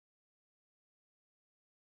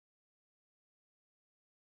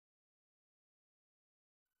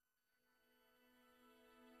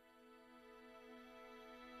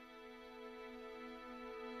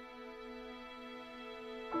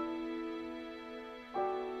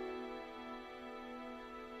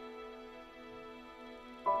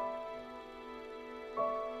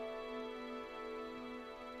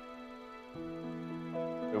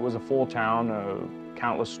was a full town,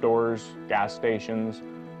 countless stores, gas stations.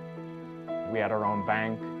 We had our own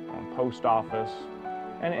bank, own post office,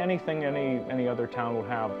 and anything any other town would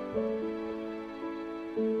have.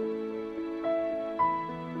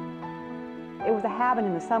 It was a habit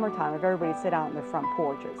in the summertime of everybody to sit out on their front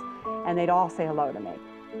porches, and they'd all say hello to me.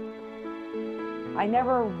 I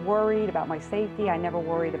never worried about my safety. I never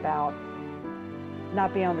worried about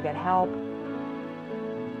not being able to get help.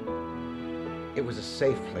 It was a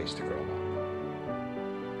safe place to grow up.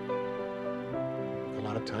 A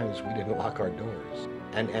lot of times we didn't lock our doors,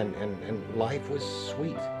 and life was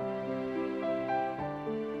sweet.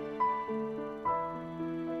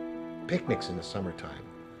 Picnics in the summertime,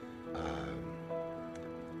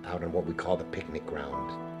 out on what we call the picnic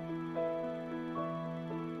ground.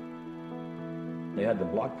 They had the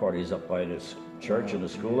block parties up by this church and the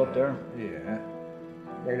school up there. Yeah.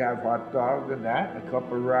 They'd have hot dogs and that, and a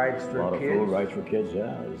couple of rides for kids. A lot of food, rides for kids,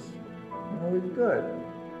 yeah. It was good.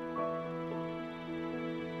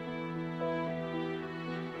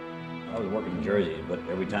 I was working in Jersey, but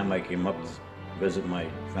every time I came up to visit my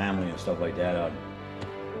family and stuff like that, I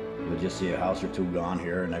would just see a house or two gone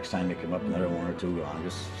here. Next time they come up, another one or two gone.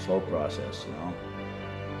 Just slow process, you know.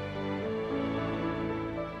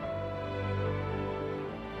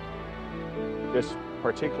 This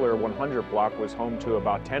particular 100 block was home to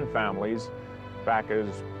about 10 families back as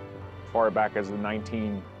far back as the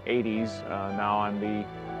 1980s. Now I'm the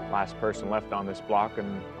last person left on this block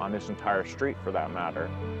and on this entire street for that matter.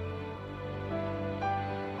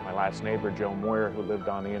 My last neighbor, Joe Moyer, who lived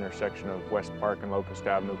on the intersection of West Park and Locust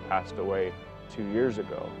Avenue, passed away 2 years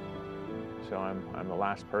ago. So I'm the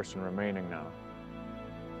last person remaining now.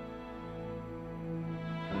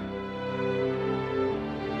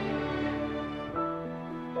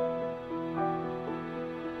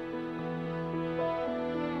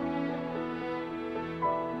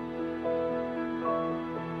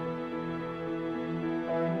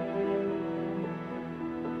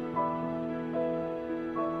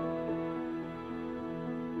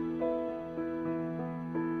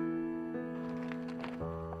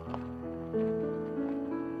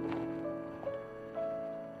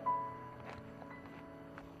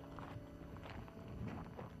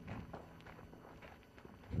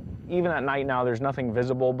 Even at night now, there's nothing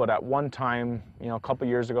visible, but at one time, you know, a couple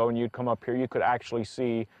years ago when you'd come up here, you could actually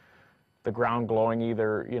see the ground glowing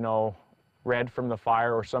either, you know, red from the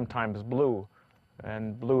fire or sometimes blue.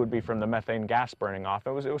 And blue would be from the methane gas burning off.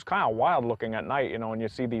 It was kind of wild looking at night, you know, when you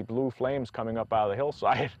see these blue flames coming up out of the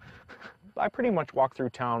hillside. I pretty much walk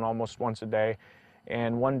through town almost once a day.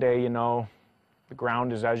 And one day, you know, the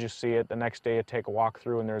ground is as you see it. The next day you take a walk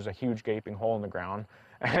through and there's a huge gaping hole in the ground.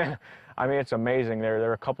 I mean, it's amazing. There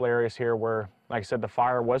are a couple areas here where, like I said, the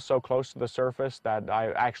fire was so close to the surface that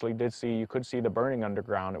I actually did see, you could see the burning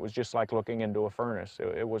underground. It was just like looking into a furnace.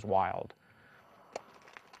 It was wild.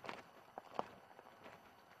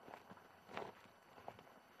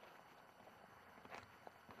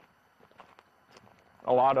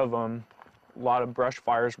 A lot of brush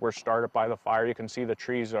fires were started by the fire. You can see the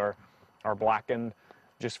trees are blackened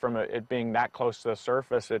just from it being that close to the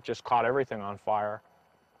surface. It just caught everything on fire.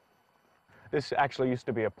 This actually used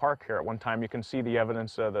to be a park here at one time. You can see the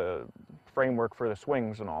evidence of the framework for the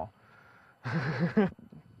swings and all.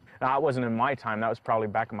 Now, it wasn't in my time. That was probably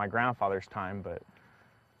back in my grandfather's time, but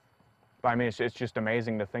I mean, it's just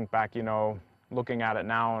amazing to think back, you know, looking at it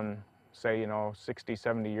now and say, you know, 60,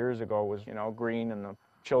 70 years ago was, you know, green and the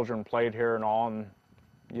children played here and all, and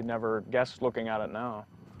you'd never guess looking at it now.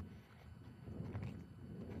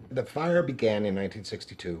 The fire began in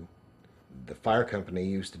 1962. The fire company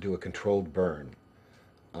used to do a controlled burn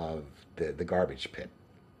of the garbage pit,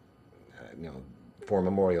 you know, for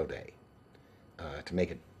Memorial Day, to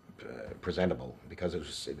make it presentable, because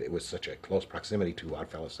it was such a close proximity to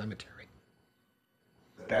Oddfellow Cemetery.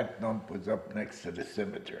 That dump was up next to the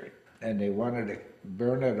cemetery, and they wanted to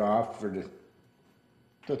burn it off for the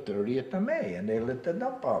 30th of May, and they lit the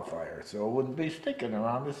dump on fire so it wouldn't be sticking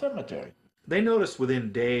around the cemetery. They noticed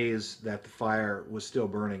within days that the fire was still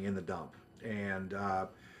burning in the dump, and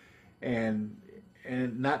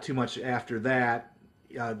not too much after that,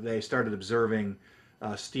 they started observing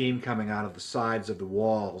steam coming out of the sides of the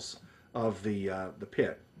walls of the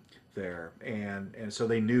pit there, and so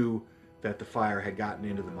they knew that the fire had gotten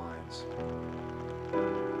into the mines.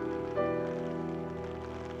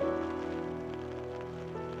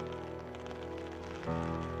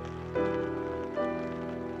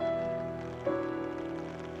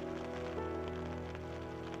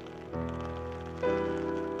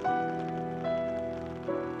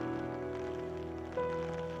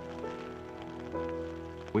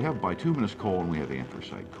 We have bituminous coal and we have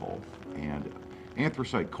anthracite coal. And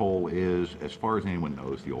anthracite coal is, as far as anyone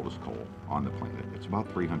knows, the oldest coal on the planet. It's about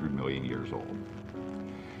 300 million years old.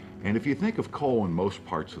 And if you think of coal in most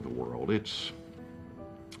parts of the world, it's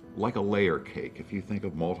like a layer cake. If you think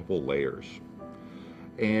of multiple layers,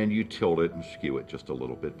 and you tilt it and skew it just a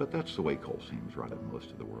little bit, but that's the way coal seams run in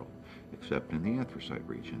most of the world, except in the anthracite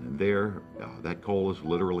region. And there, that coal is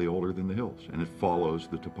literally older than the hills, and it follows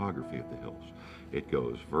the topography of the hills. It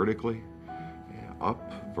goes vertically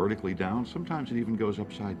up, vertically down, sometimes it even goes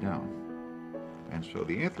upside down. And so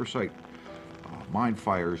the anthracite mine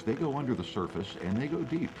fires, they go under the surface and they go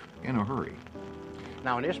deep in a hurry.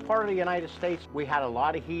 Now, in this part of the United States, we had a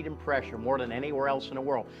lot of heat and pressure, more than anywhere else in the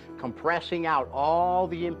world, compressing out all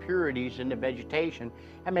the impurities in the vegetation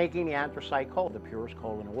and making the anthracite coal the purest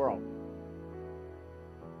coal in the world.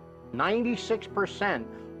 96%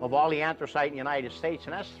 of all the anthracite in the United States,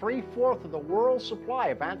 and that's 3/4 of the world's supply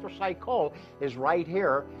of anthracite coal, is right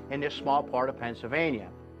here in this small part of Pennsylvania.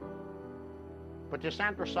 But this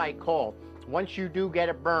anthracite coal, once you do get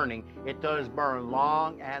it burning, it does burn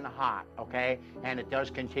long and hot, okay? And it does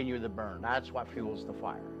continue to burn. That's what fuels the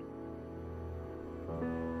fire.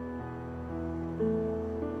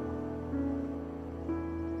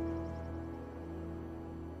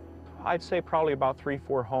 I'd say probably about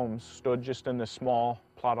 3-4 homes stood just in this small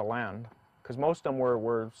plot of land, because most of them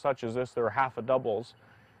were such as this. There were half a doubles.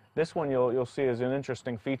 This one you'll see is an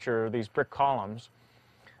interesting feature, these brick columns.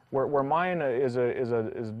 Where mine is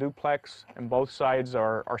a duplex and both sides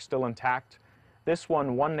are still intact. This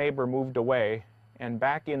one neighbor moved away, and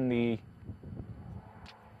back in the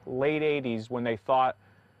late 80s, when they thought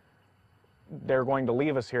they were going to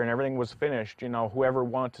leave us here and everything was finished, you know, whoever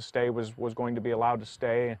wanted to stay was going to be allowed to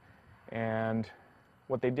stay. And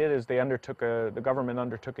what they did is the government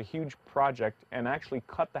undertook a huge project and actually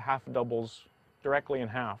cut the half doubles directly in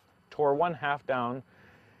half, tore one half down.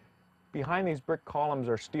 Behind these brick columns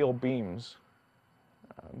are steel beams,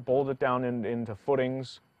 bolted down into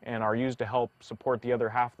footings, and are used to help support the other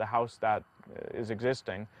half of the house that is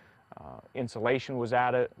existing. Insulation was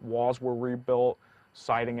added, walls were rebuilt,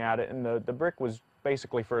 siding added, and the brick was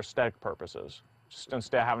basically for aesthetic purposes, just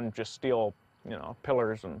instead of having just steel, you know,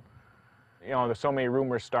 pillars. And you know, there's so many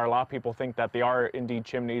rumors start. A lot of people think that they are indeed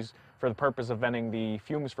chimneys for the purpose of venting the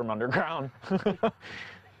fumes from underground,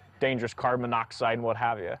 dangerous carbon monoxide and what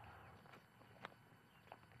have you.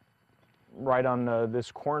 Right on this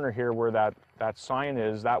corner here where that sign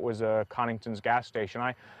is, that was Connington's gas station.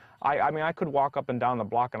 I mean, I could walk up and down the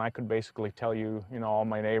block and I could basically tell you, you know, all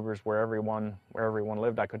my neighbors, where everyone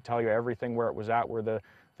lived. I could tell you everything, where it was at, where the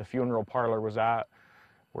funeral parlor was at,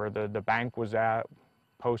 where the bank was at,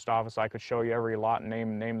 post office. I could show you every lot and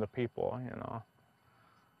name the people, you know.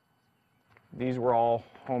 These were all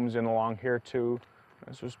homes in along here too.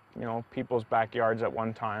 This was, you know, people's backyards at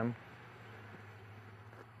one time.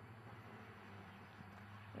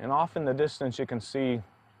 And off in the distance you can see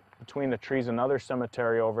between the trees another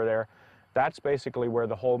cemetery over there. That's basically where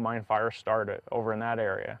the whole mine fire started, over in that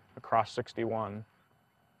area, across 61.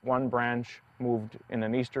 One branch moved in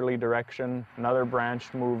an easterly direction, another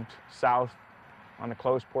branch moved south on the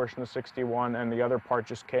closed portion of 61, and the other part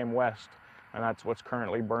just came west, and that's what's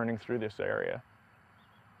currently burning through this area.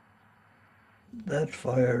 That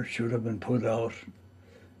fire should have been put out,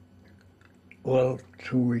 well,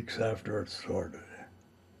 2 weeks after it started.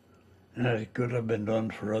 And it could have been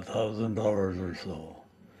done for $1,000 or so.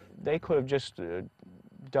 They could have just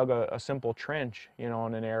dug a simple trench, you know,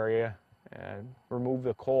 in an area and removed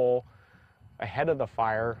the coal ahead of the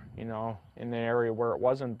fire, you know, in the area where it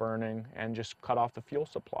wasn't burning, and just cut off the fuel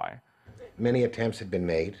supply. Many attempts had been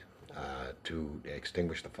made to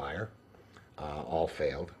extinguish the fire. All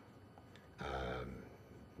failed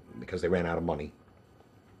because they ran out of money,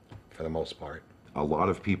 for the most part. A lot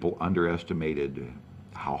of people underestimated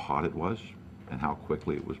how hot it was and how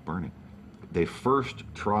quickly it was burning. They first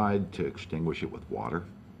tried to extinguish it with water,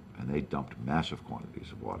 and they dumped massive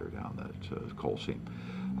quantities of water down that coal seam.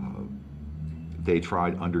 They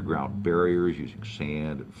tried underground barriers using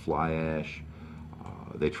sand and fly ash.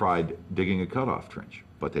 They tried digging a cutoff trench,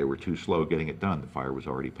 but they were too slow getting it done. The fire was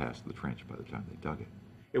already past the trench by the time they dug it.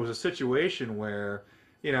 It was a situation where,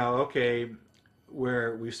 you know, okay,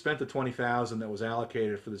 where we spent the $20,000 that was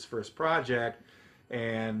allocated for this first project,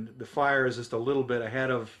 and the fire is just a little bit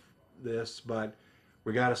ahead of this, but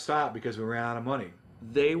we got to stop because we ran out of money.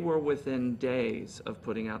 They were within days of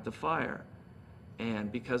putting out the fire,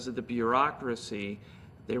 and because of the bureaucracy,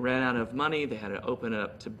 they ran out of money. They had to open it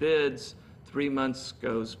up to bids. 3 months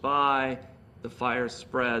goes by, the fire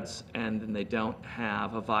spreads, and then they don't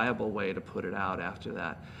have a viable way to put it out after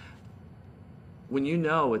that. when you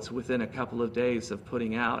know it's within a couple of days of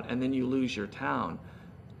putting out and then you lose your town,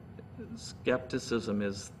 skepticism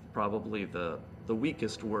is probably the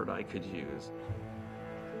weakest word I could use.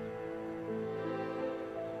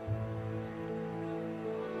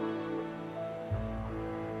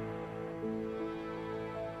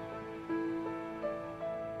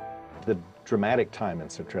 The dramatic time in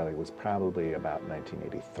Centralia was probably about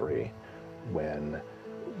 1983, when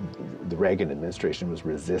the Reagan administration was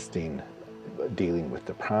resisting dealing with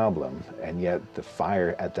the problem, and yet the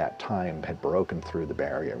fire at that time had broken through the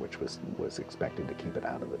barrier, which was expected to keep it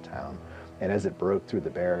out of the town. And as it broke through the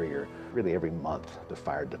barrier, really every month the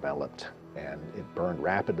fire developed, and it burned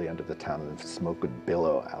rapidly under the town, and smoke would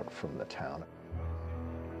billow out from the town.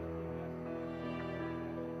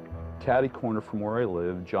 Catty corner from where I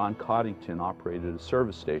live, John Coddington operated a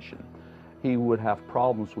service station. He would have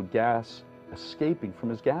problems with gas escaping from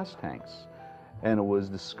his gas tanks. And it was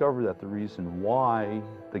discovered that the reason why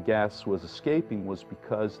the gas was escaping was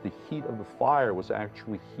because the heat of the fire was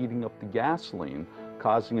actually heating up the gasoline,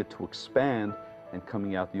 causing it to expand and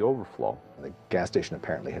coming out the overflow. The gas station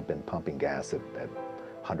apparently had been pumping gas at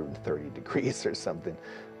 130 degrees or something,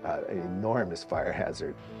 an enormous fire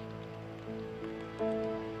hazard.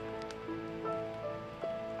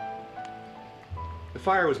 The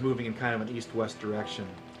fire was moving in kind of an east-west direction,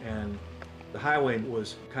 and the highway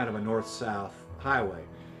was kind of a north-south highway.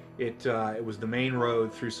 It was the main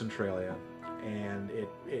road through Centralia, and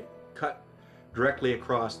it cut directly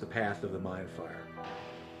across the path of the mine fire.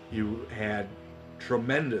 You had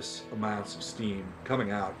tremendous amounts of steam coming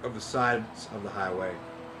out of the sides of the highway.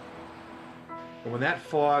 And when that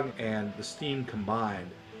fog and the steam combined,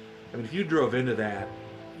 I mean, if you drove into that,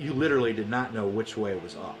 you literally did not know which way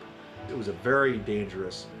was up. It was a very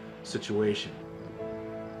dangerous situation.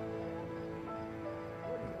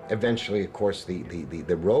 Eventually, of course, the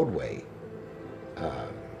roadway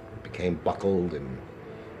became buckled, and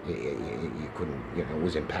you couldn't, you know, it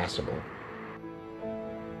was impassable.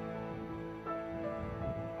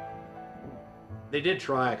 They did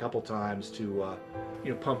try a couple times to,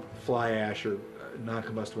 pump fly ash or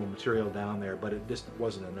non-combustible material down there, but it just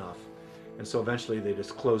wasn't enough. And so eventually they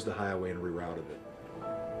just closed the highway and rerouted it.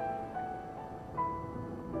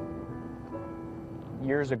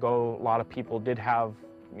 Years ago, a lot of people did have,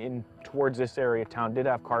 towards this area of town, did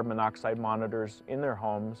have carbon monoxide monitors in their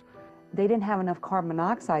homes. They didn't have enough carbon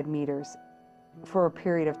monoxide meters for a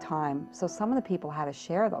period of time, so some of the people had to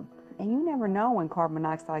share them. And you never know when carbon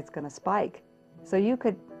monoxide is going to spike. So you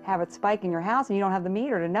could have it spike in your house and you don't have the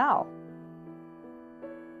meter to know.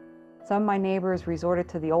 Some of my neighbors resorted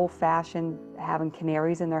to the old-fashioned having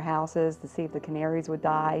canaries in their houses to see if the canaries would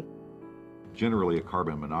die. Generally, a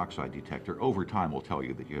carbon monoxide detector over time will tell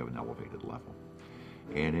you that you have an elevated level.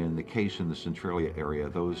 And in the case in the Centralia area,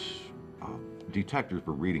 those detectors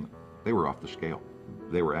were reading, they were off the scale.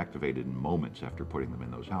 They were activated in moments after putting them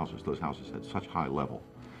in those houses. Those houses had such high level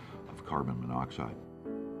of carbon monoxide.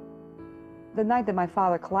 The night that my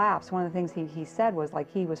father collapsed, one of the things he said was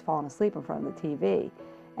like he was falling asleep in front of the TV,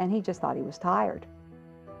 and he just thought he was tired.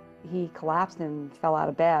 He collapsed and fell out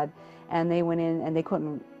of bed, and they went in and they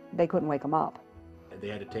couldn't wake him up. They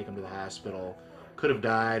had to take him to the hospital. Could have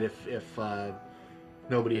died if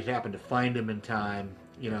nobody had happened to find him in time,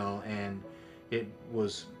 and it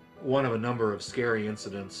was one of a number of scary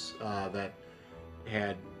incidents that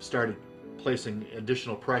had started placing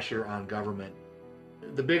additional pressure on government.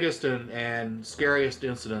 The biggest and scariest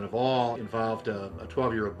incident of all involved a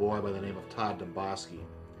 12-year-old boy by the name of Todd Domboski.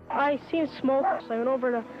 I seen smoke, so I went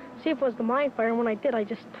over to see if it was the mine fire, and when I did, I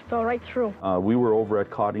just fell right through. We were over at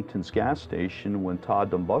Coddington's gas station when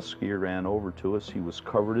Todd Domboski ran over to us. He was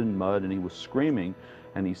covered in mud and he was screaming,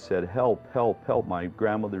 and he said, "Help, help, help, my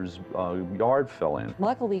grandmother's yard fell in."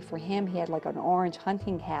 Luckily for him, he had like an orange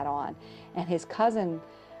hunting hat on, and his cousin,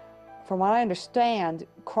 from what I understand,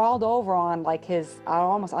 crawled over on like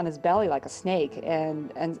almost on his belly like a snake,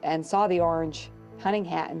 and saw the orange hunting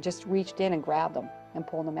hat and just reached in and grabbed him and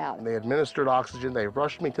pulled him out. They administered oxygen. They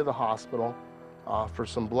rushed me to the hospital for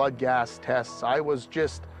some blood gas tests. I was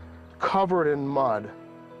just covered in mud.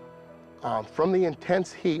 From the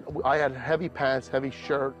intense heat, I had heavy pants, heavy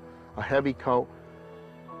shirt, a heavy coat.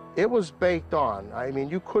 It was baked on. I mean,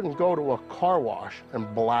 you couldn't go to a car wash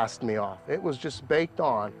and blast me off. It was just baked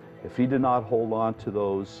on. If he did not hold on to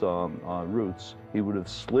those roots, he would have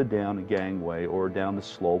slid down a gangway or down the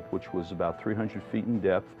slope, which was about 300 feet in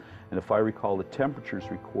depth. And if I recall, the temperatures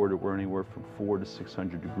recorded were anywhere from 400 to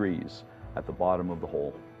 600 degrees at the bottom of the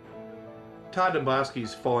hole. Todd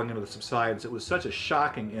Domboski's falling into the subsidence, it was such a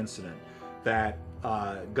shocking incident that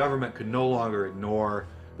government could no longer ignore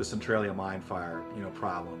the Centralia mine fire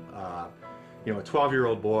problem. You know, a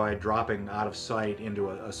 12-year-old boy dropping out of sight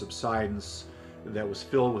into a subsidence that was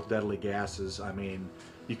filled with deadly gases. I mean,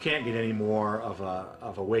 you can't get any more of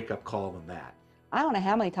a wake-up call than that. I don't know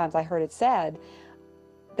how many times I heard it said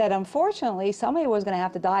that unfortunately somebody was going to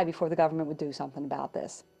have to die before the government would do something about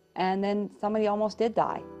this. And then somebody almost did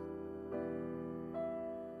die.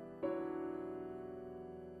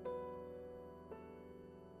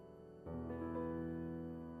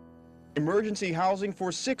 Emergency housing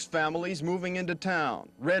for 6 families moving into town.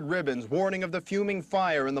 Red ribbons warning of the fuming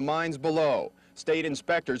fire in the mines below. State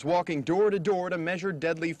inspectors walking door to door to measure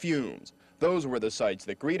deadly fumes. Those were the sights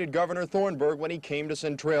that greeted Governor Thornburg when he came to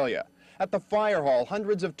Centralia. At the fire hall,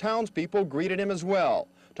 hundreds of townspeople greeted him as well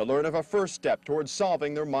to learn of a first step towards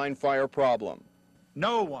solving their mine fire problem.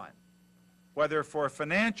 No one, whether for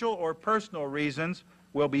financial or personal reasons,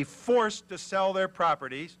 will be forced to sell their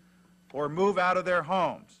properties or move out of their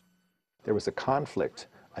homes. There was a conflict,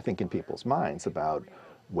 I think, in people's minds about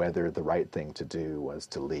whether the right thing to do was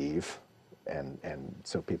to leave, and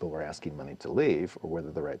so people were asking money to leave, or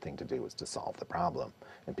whether the right thing to do was to solve the problem,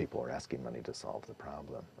 and people were asking money to solve the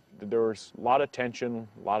problem. There was a lot of tension,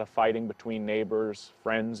 a lot of fighting between neighbors,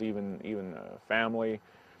 friends, even family.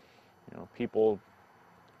 You know, people.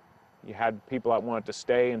 You had people that wanted to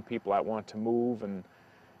stay and people that wanted to move, and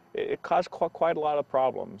it caused quite a lot of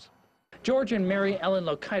problems. George and Mary Ellen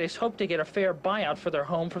Lokitis hope to get a fair buyout for their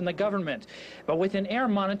home from the government. But with an air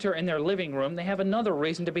monitor in their living room, they have another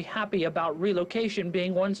reason to be happy about relocation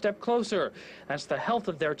being one step closer. That's the health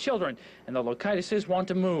of their children, and the Lokitises want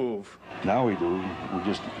to move. Now we do. We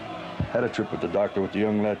just had a trip with the doctor with the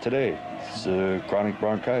young lad today. It's chronic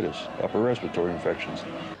bronchitis, upper respiratory infections.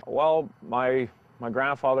 Well, my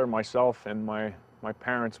grandfather, myself, and my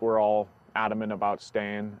parents were all adamant about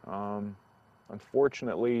staying.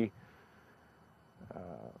 Unfortunately,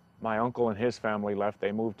 my uncle and his family left.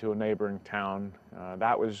 They moved to a neighboring town.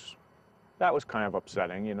 That was kind of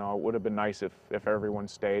upsetting. You know, it would have been nice if everyone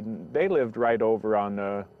stayed. And they lived right over on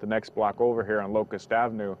the next block over here on Locust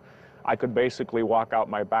Avenue. I could basically walk out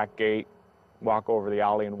my back gate, walk over the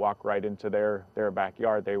alley, and walk right into their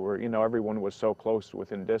backyard. They were, you know, everyone was so close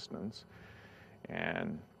within distance.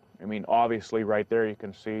 And I mean, obviously right there you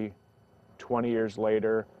can see 20 years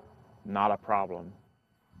later, not a problem.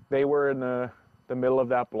 They were in the middle of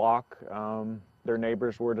that block. Their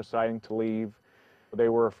neighbors were deciding to leave. They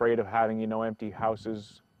were afraid of having, you know, empty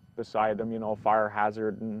houses beside them, you know, fire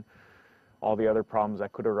hazard and all the other problems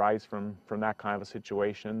that could arise from that kind of a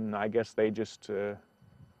situation. I guess they just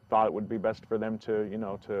thought it would be best for them to, you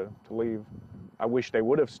know, to leave. I wish they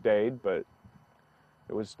would have stayed, but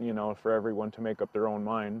it was, you know, for everyone to make up their own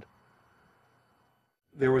mind.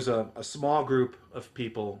 There was a small group of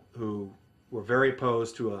people who were very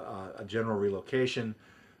opposed to a general relocation.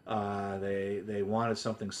 They wanted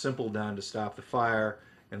something simple done to stop the fire,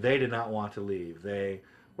 and they did not want to leave. They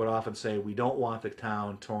would often say, "We don't want the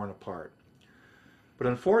town torn apart." But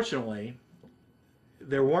unfortunately,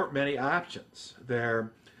 there weren't many options.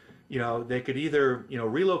 You know, they could either, you know,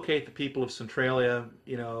 relocate the people of Centralia,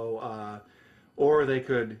 you know, or they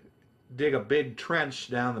could dig a big trench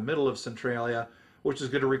down the middle of Centralia, which is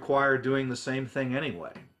going to require doing the same thing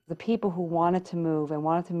anyway. The people who wanted to move and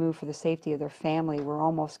wanted to move for the safety of their family were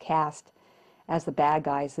almost cast as the bad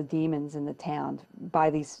guys, the demons in the town, by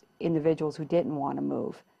these individuals who didn't want to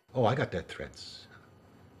move. Oh, I got death threats.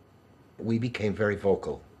 We became very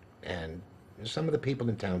vocal, and some of the people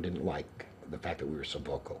in town didn't like the fact that we were so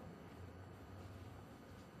vocal.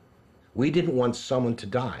 We didn't want someone to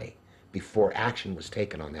die before action was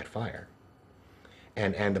taken on that fire.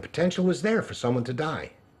 And the potential was there for someone to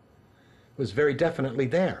die. It was very definitely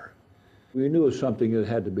there. We knew it was something that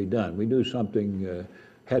had to be done. We knew something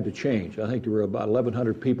had to change. I think there were about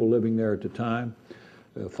 1,100 people living there at the time.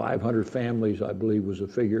 500 families, I believe, was the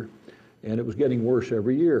figure. And it was getting worse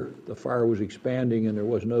every year. The fire was expanding, and there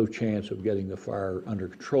was no chance of getting the fire under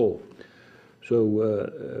control.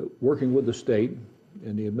 So working with the state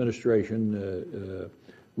and the administration,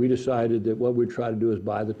 we decided that what we'd try to do is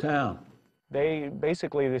buy the town. They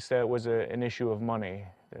said it was an issue of money.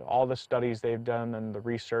 All the studies they've done and the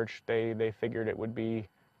research, they figured it would be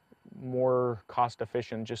more cost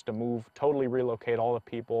efficient just to totally relocate all the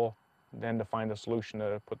people than to find a solution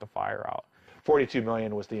to put the fire out. $42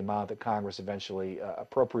 million was the amount that Congress eventually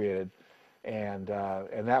appropriated, and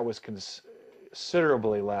that was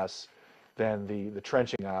considerably less than the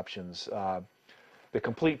trenching options. The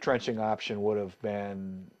complete trenching option would have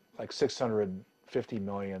been like $650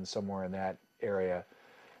 million, somewhere in that area.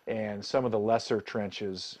 And some of the lesser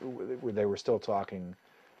trenches, they were still talking,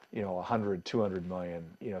 you know, 100, 200 million,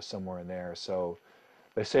 you know, somewhere in there. So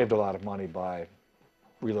they saved a lot of money by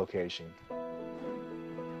relocation.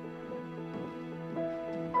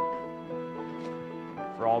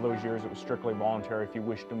 For all those years, it was strictly voluntary. If you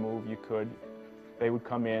wished to move, you could. They would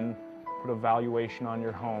come in, put a valuation on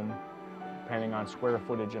your home, depending on square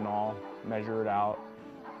footage and all, measure it out.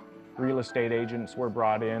 Real estate agents were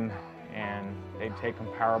brought in, and they'd take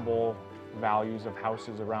comparable values of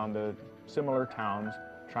houses around the similar towns,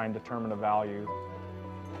 try and determine a value.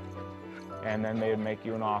 And then they'd make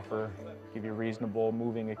you an offer, give you reasonable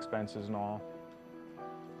moving expenses and all.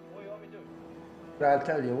 But I'll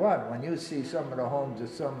tell you what, when you see some of the homes that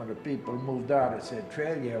some of the people moved out of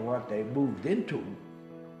Centralia, what they moved into,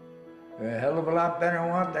 a hell of a lot better than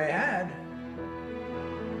what they had.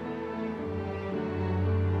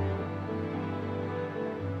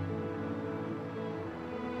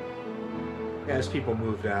 As people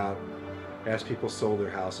moved out, as people sold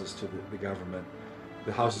their houses to the government,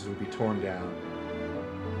 the houses would be torn down.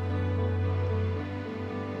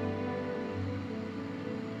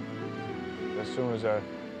 As soon as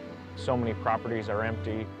so many properties are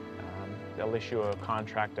empty, they'll issue a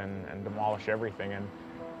contract and demolish everything. And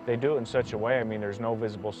they do it in such a way, I mean, there's no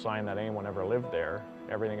visible sign that anyone ever lived there.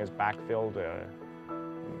 Everything is backfilled,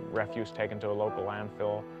 refuse taken to a local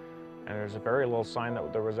landfill, and there's a very little sign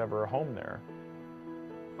that there was ever a home there.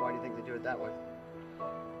 Why do you think they do it that way?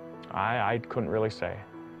 I couldn't really say.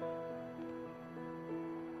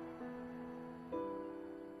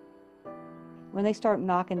 When they start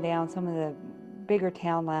knocking down some of the bigger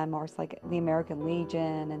town landmarks like the American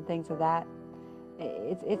Legion and things of that,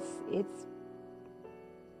 it's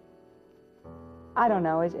I don't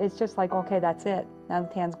know, it's just like, okay, that's it. Now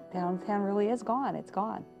the town really is gone. It's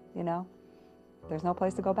gone, you know? There's no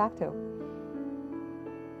place to go back to.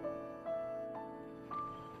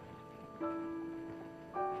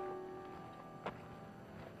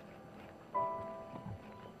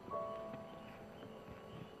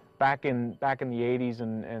 Back in the 80s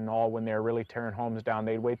and all, when they were really tearing homes down,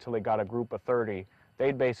 they'd wait till they got a group of 30.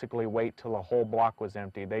 They'd basically wait till the whole block was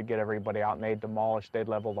empty. They'd get everybody out and they'd demolish, they'd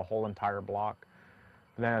level the whole entire block.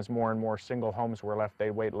 And then as more and more single homes were left,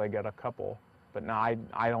 they'd wait till they get a couple. But now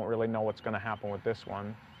I don't really know what's going to happen with this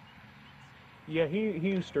one. Yeah, he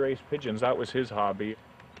used to raise pigeons. That was his hobby.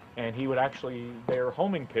 And he would actually, they were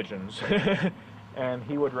homing pigeons. And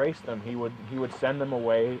he would race them. He would send them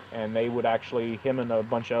away, and they would actually, him and a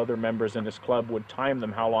bunch of other members in his club would time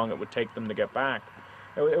them how long it would take them to get back.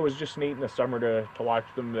 It was just neat in the summer to watch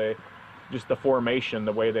them, just the formation,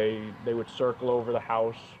 the way they would circle over the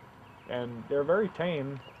house. And they're very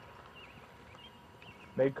tame.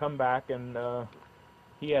 They'd come back, and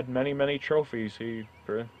he had many, many trophies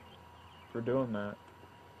for doing that.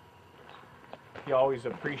 He always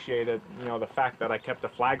appreciated, you know, the fact that I kept the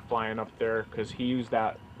flag flying up there, because he used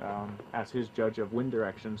that as his judge of wind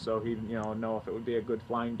direction, so he'd, you know if it would be a good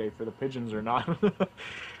flying day for the pigeons or not.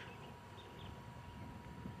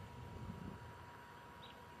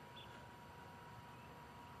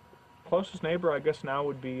 Closest neighbor, I guess, now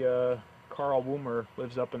would be Carl Woomer,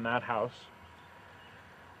 lives up in that house.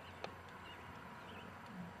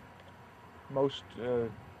 Most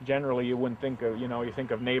generally, you wouldn't think of, you think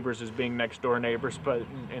of neighbors as being next door neighbors, but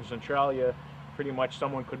in Centralia, pretty much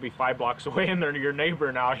someone could be 5 blocks away and they're your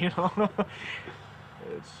neighbor now,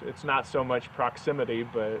 It's not so much proximity,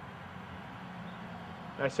 but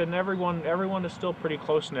I said, and everyone is still pretty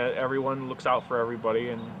close-knit. Everyone looks out for everybody,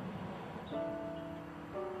 and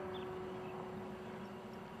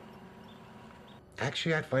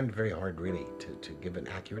actually, I find it very hard, really, to give an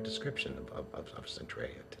accurate description of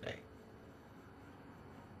Centralia today.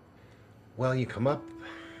 Well, you come up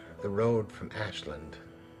the road from Ashland,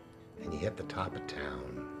 and you hit the top of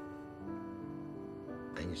town,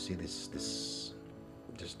 and you see this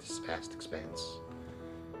vast expanse.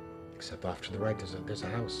 Except off to the right, there's a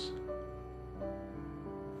house.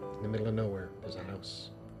 In the middle of nowhere, there's a house.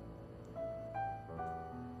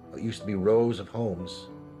 What used to be rows of homes,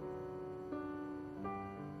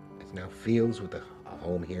 it's now fields with a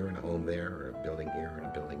home here and a home there, or a building here and a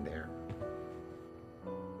building there.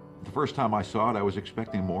 The first time I saw it, I was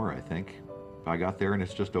expecting more, I think. I got there and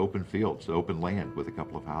it's just open fields, open land with a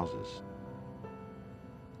couple of houses.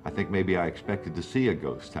 I think maybe I expected to see a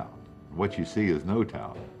ghost town. What you see is no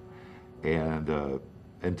town. And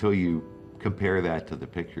until you compare that to the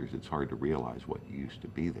pictures, it's hard to realize what used to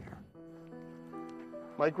be there.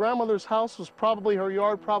 My grandmother's house was probably, her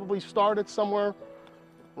yard probably started somewhere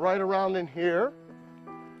right around in here.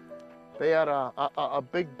 They had a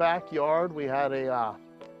big backyard. We had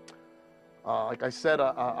like I said,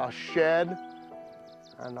 a shed,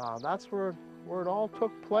 and that's where it all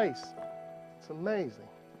took place. It's amazing.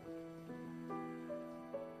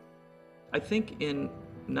 I think in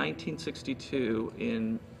 1962,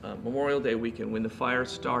 in Memorial Day weekend, when the fire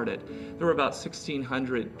started, there were about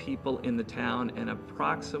 1,600 people in the town and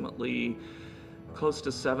approximately close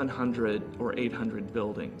to 700 or 800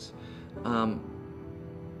 buildings.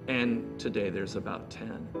 And today there's about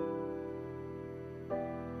 10.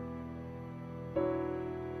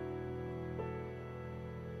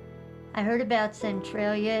 I heard about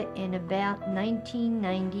Centralia in about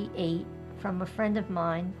 1998 from a friend of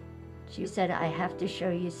mine. She said, I have to show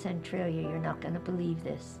you Centralia, you're not going to believe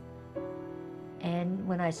this. And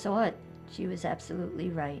when I saw it, she was absolutely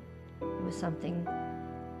right. It was something,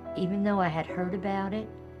 even though I had heard about it,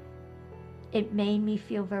 it made me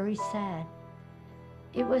feel very sad.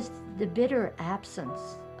 It was the bitter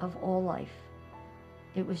absence of all life.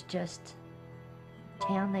 It was just a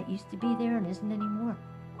town that used to be there and isn't anymore.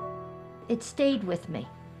 It stayed with me.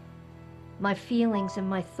 My feelings and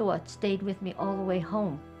my thoughts stayed with me all the way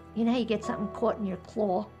home. You know how you get something caught in your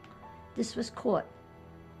claw? This was caught,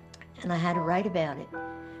 and I had to write about it.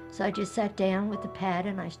 So I just sat down with the pad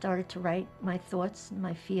and I started to write my thoughts and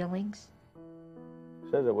my feelings.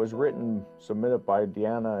 It says it was written, submitted by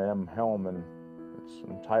Deanna M. Helm, and it's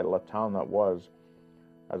entitled A Town That Was.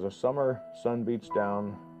 As a summer sun beats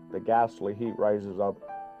down, the ghastly heat rises up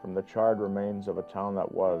from the charred remains of a town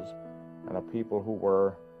that was, and a people who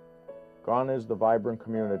were. Gone is the vibrant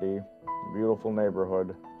community, beautiful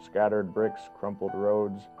neighborhood, scattered bricks, crumpled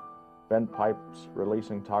roads, bent pipes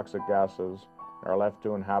releasing toxic gases are left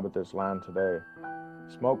to inhabit this land today.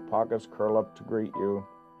 Smoke pockets curl up to greet you,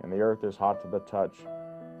 and the earth is hot to the touch,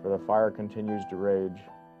 for the fire continues to rage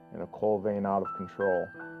in a coal vein out of control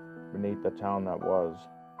beneath the town that was.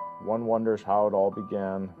 One wonders how it all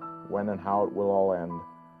began, when and how it will all end,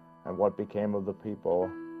 and what became of the people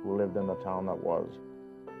who lived in the town that was.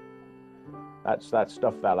 That's that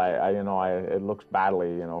stuff that it looks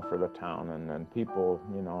badly, for the town and people,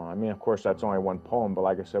 I mean, of course, that's only one poem, but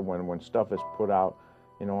like I said, when stuff is put out,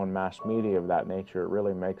 in mass media of that nature, it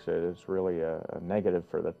really makes it's really a negative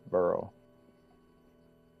for the borough.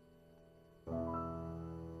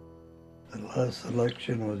 The last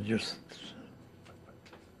election was just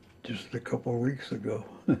a couple of weeks ago.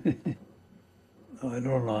 I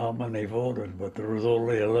don't know how many voted, but there was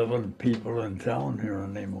only 11 people in town here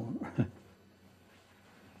anymore.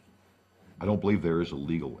 I don't believe there is a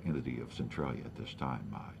legal entity of Centralia at this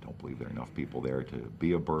time. I don't believe there are enough people there to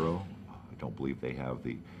be a borough. I don't believe they have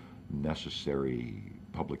the necessary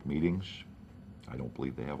public meetings. I don't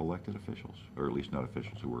believe they have elected officials, or at least not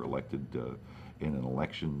officials who were elected in an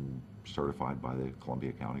election certified by the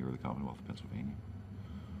Columbia County or the Commonwealth of Pennsylvania.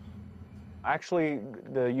 Actually,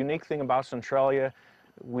 the unique thing about Centralia,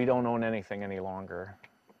 we don't own anything any longer.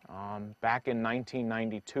 Back in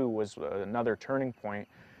 1992 was another turning point,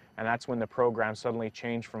 and that's when the program suddenly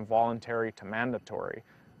changed from voluntary to mandatory.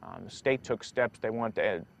 The state took steps. They wanted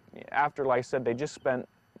to, after, like I said, they just spent,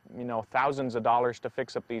 thousands of dollars to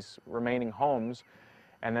fix up these remaining homes.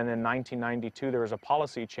 And then in 1992, there was a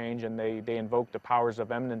policy change, and they invoked the powers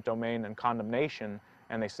of eminent domain and condemnation,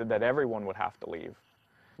 and they said that everyone would have to leave.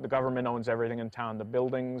 The government owns everything in town, the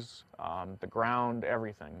buildings, the ground,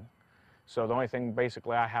 everything. So the only thing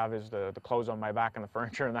basically I have is the clothes on my back and the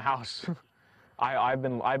furniture in the house. I've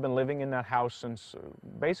been living in that house since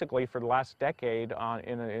basically for the last decade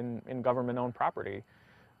in government-owned property.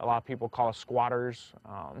 A lot of people call us squatters.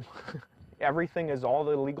 Everything is, all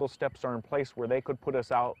the legal steps are in place where they could put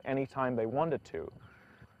us out anytime they wanted to,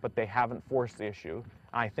 but they haven't forced the issue.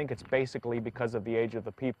 I think it's basically because of the age of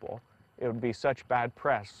the people. It would be such bad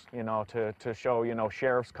press, to show,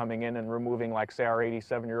 sheriffs coming in and removing, like, say, our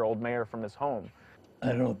 87-year-old mayor from his home.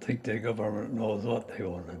 I don't think the government knows what they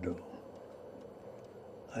want to do.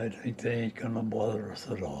 I think they ain't gonna bother us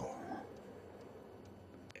at all.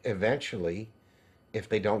 Eventually, if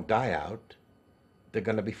they don't die out, they're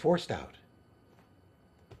gonna be forced out.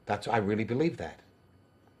 I really believe that.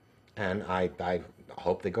 And I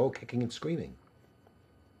hope they go kicking and screaming.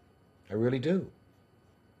 I really do.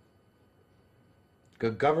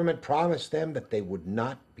 The government promised them that they would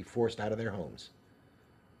not be forced out of their homes.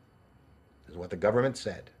 This is what the government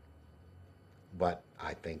said. But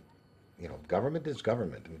I think, government is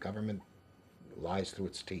government, and government lies through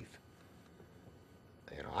its teeth.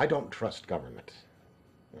 I don't trust government,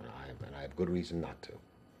 and I have good reason not to.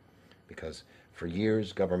 Because for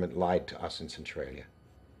years, government lied to us in Centralia.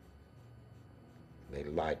 They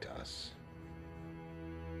lied to us.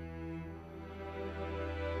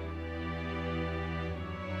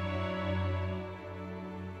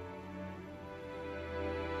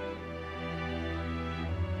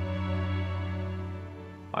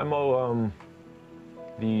 I mow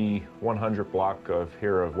the 100 block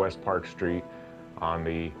of West Park Street. on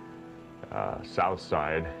the south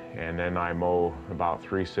side, and then I mow about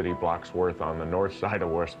 3 city blocks worth on the north side of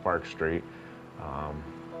West Park Street.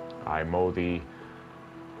 I mow the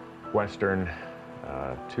western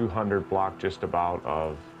 200 block just about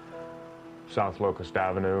of South Locust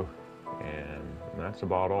Avenue, and that's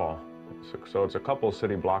about all. So it's a couple of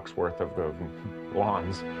city blocks worth of the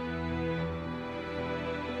lawns.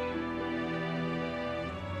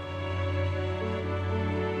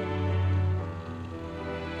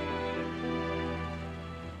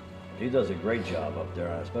 He does a great job up there,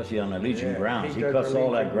 especially on the Legion grounds. He does cuts the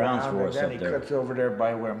all that Legion grounds ground, for us and up then there. he cuts over there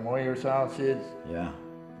by where Moyer's house is. Yeah.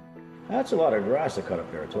 That's a lot of grass to cut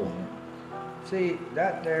up there, too. See,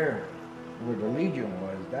 that there, where the Legion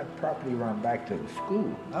was, that property ran back to the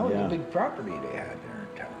school. That was Yeah. a big property they had there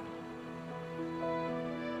in town.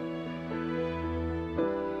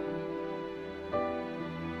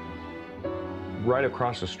 Right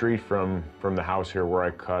across the street from the house here where I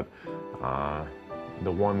cut,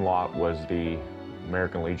 the one lot was the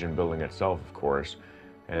American Legion building itself, of course,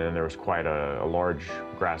 and then there was quite a large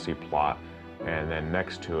grassy plot, and then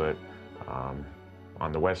next to it,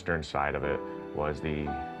 on the western side of it, was the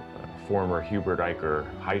former Hubert Eicher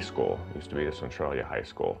High School. It used to be the Centralia High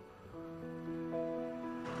School.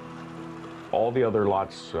 All the other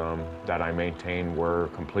lots that I maintained were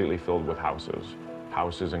completely filled with houses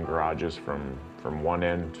and garages from one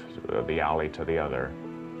end of the alley to the other.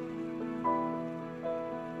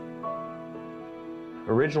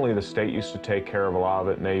 Originally, the state used to take care of a lot of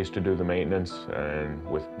it, and they used to do the maintenance, and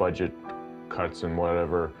with budget cuts and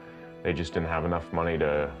whatever, they just didn't have enough money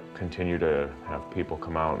to continue to have people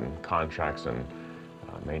come out and contracts and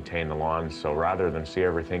maintain the lawns. So rather than see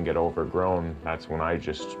everything get overgrown, that's when I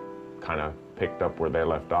just kind of picked up where they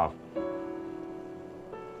left off.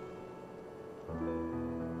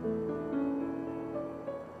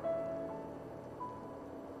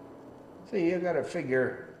 See, you gotta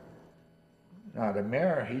figure, now the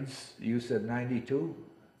mayor, you said 92.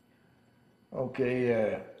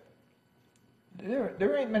 Okay,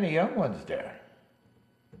 there ain't many young ones there.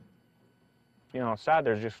 You know, it's sad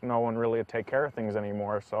there's just no one really to take care of things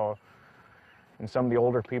anymore, so, and some of the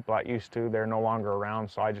older people that used to, they're no longer around,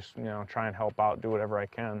 so I just, you know, try and help out, do whatever I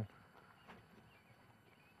can.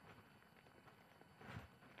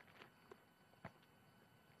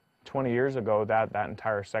 "20 years ago, that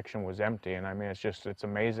entire section was empty, and I mean, it's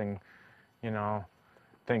amazing, you know,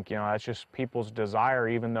 that's just people's desire.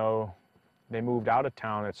 Even though they moved out of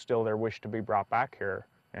town, it's still their wish to be brought back here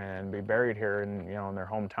and be buried here in, you know, in their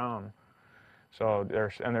hometown. So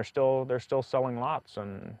they're still selling lots,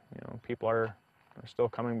 and, you know, people are still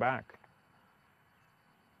coming back.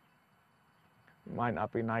 It might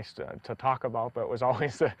not be nice to talk about, but it was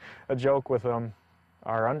always a joke with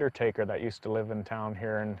our undertaker that used to live in town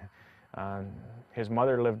here, and his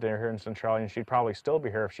mother lived there here in Centralia, and she'd probably still be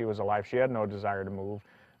here if she was alive. She had no desire to move,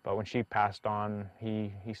 but when she passed on,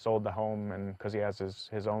 he sold the home, and because he has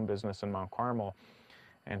his own business in Mount Carmel,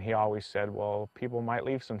 and he always said, well, people might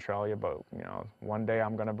leave Centralia, but, you know, one day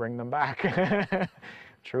I'm going to bring them back.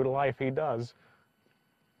 True to life, he does.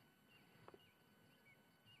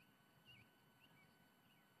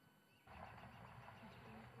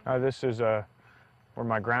 This is where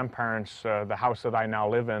my grandparents, the house that I now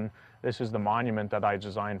live in, this is the monument that I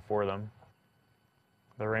designed for them.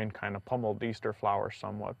 The rain kind of pummeled the Easter flowers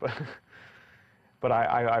somewhat, but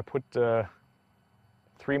I put the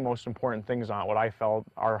 3 most important things on it. What I felt,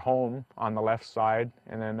 our home on the left side,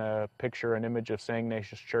 and then a picture, an image of St.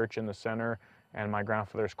 Ignatius Church in the center, and my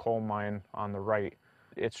grandfather's coal mine on the right.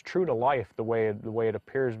 It's true to life the way it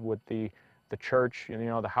appears, with the church, you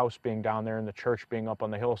know, the house being down there and the church being up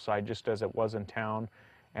on the hillside, just as it was in town,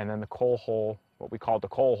 and then the coal hole, what we call the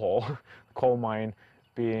coal hole, the coal mine,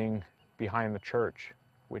 being behind the church,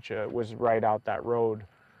 which was right out that road,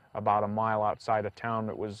 about a mile outside of town.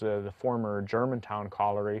 It was the former Germantown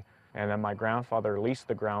colliery, and then my grandfather leased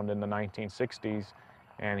the ground in the 1960s,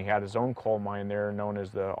 and he had his own coal mine there, known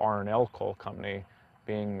as the R&L Coal Company,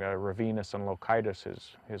 being Ravinus and Lokitis,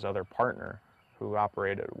 his other partner, who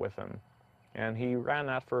operated with him. And he ran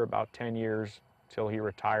that for about 10 years till he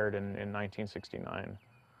retired in 1969.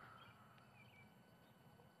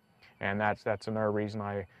 And that's another reason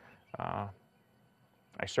I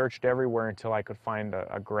searched everywhere until I could find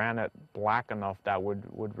a granite black enough that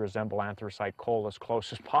would resemble anthracite coal as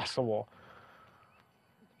close as possible.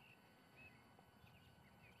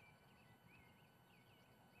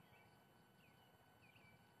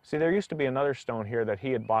 See, there used to be another stone here that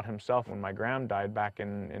he had bought himself when my gram died back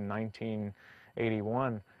in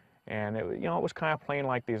 1981, and it was kind of plain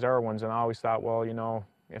like these other ones, and I always thought, well,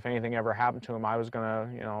 if anything ever happened to him, I was gonna,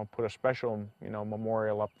 you know, put a special, you know,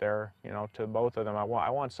 memorial up there, you know, to both of them. I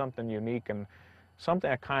want something unique and something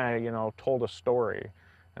that kind of, you know, told a story,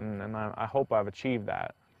 and I hope I've achieved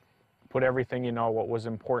that. Put everything, you know, what was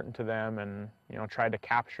important to them, and, you know, tried to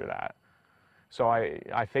capture that. So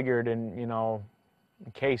I figured in, you know,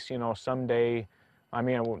 in case, you know, someday, I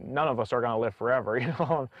mean, none of us are going to live forever, you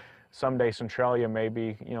know. Someday Centralia may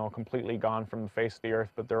be, you know, completely gone from the face of the earth,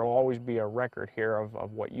 but there will always be a record here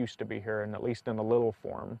of what used to be here, and at least in a little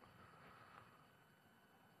form.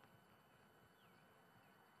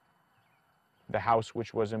 The house,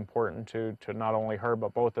 which was important to not only her,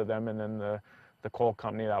 but both of them, and then the coal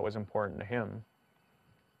company that was important to him.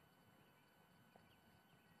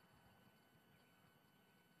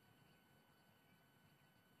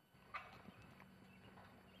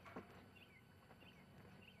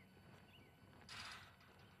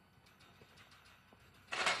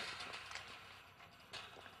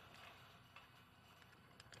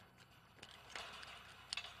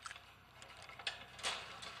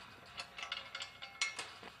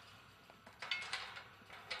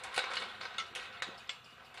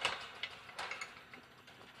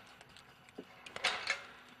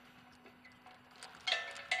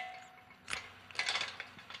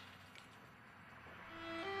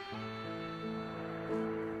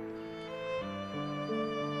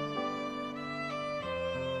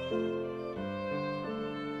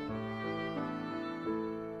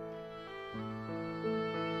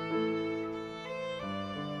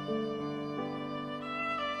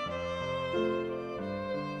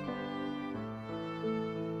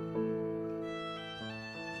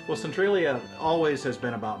 Well, Centralia always has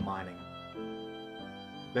been about mining.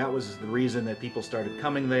 That was the reason that people started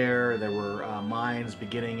coming there. There were mines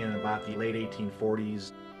beginning in about the late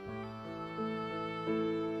 1840s.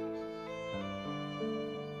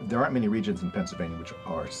 There aren't many regions in Pennsylvania which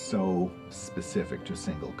are so specific to a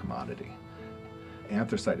single commodity.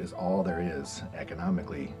 Anthracite is all there is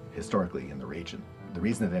economically, historically in the region. The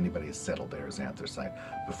reason that anybody has settled there is anthracite.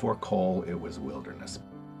 Before coal, it was wilderness.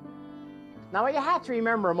 Now you have to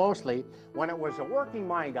remember mostly when it was a working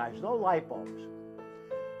mine, guys, no light bulbs.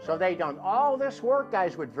 So they done all this work,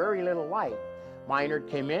 guys, with very little light. Miner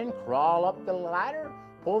came in, crawl up the ladder,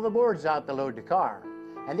 pull the boards out to load the car.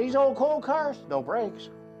 And these old coal cars, no brakes.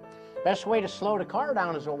 Best way to slow the car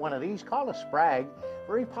down is with one of these called a sprag.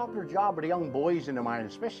 Very popular job with the young boys in the mine,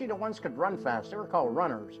 especially the ones could run fast. They were called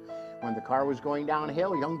runners. When the car was going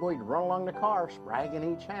downhill, a young boy would run along the car, sprag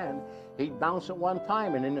in each hand. He'd bounce it one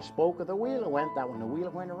time, and in the spoke of the wheel it went, that when the wheel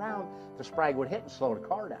went around, the sprag would hit and slow the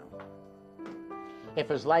car down. If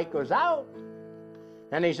his light goes out,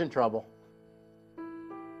 then he's in trouble.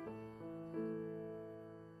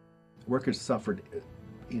 Workers suffered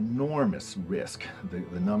enormous risk.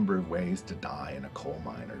 The number of ways to die in a coal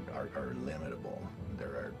mine are limitable. There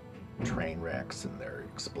are train wrecks, and there are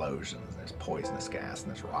explosions, there's poisonous gas, and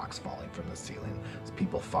there's rocks falling from the ceiling, there's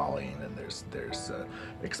people falling, and there's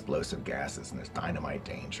explosive gases, and there's dynamite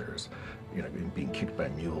dangers, you know, being kicked by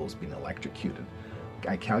mules, being electrocuted.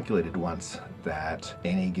 I calculated once that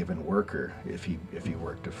any given worker, if he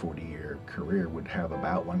worked a 40-year career, would have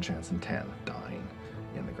about 1 chance in 10 dying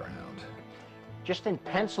in the ground. Just in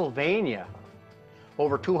Pennsylvania,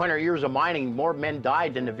 over 200 years of mining, more men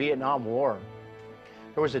died than the Vietnam War.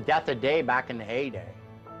 There was a death a day back in the heyday.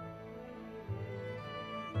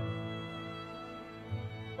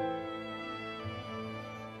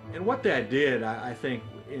 And what that did, I think,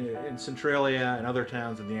 in Centralia and other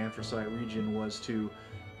towns in the anthracite region was to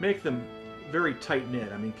make them very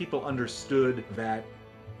tight-knit. I mean, people understood that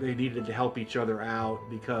they needed to help each other out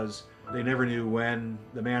because they never knew when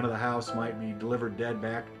the man of the house might be delivered dead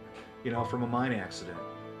back, you know, from a mine accident.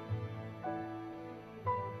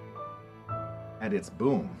 At its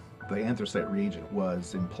boom, the anthracite region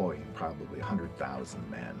was employing probably 100,000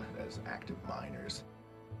 men as active miners.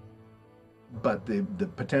 But the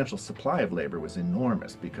potential supply of labor was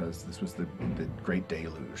enormous because this was the great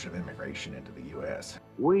deluge of immigration into the U.S.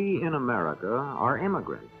 We in America are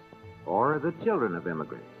immigrants, or the children of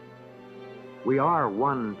immigrants. We are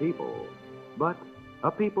one people, but a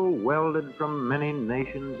people welded from many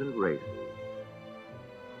nations and races.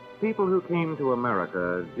 People who came to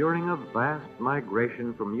America during a vast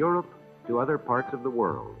migration from Europe to other parts of the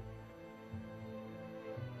world.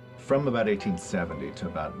 From about 1870 to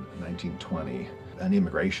about 1920, an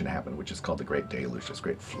immigration happened, which is called the Great Deluge, this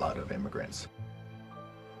great flood of immigrants.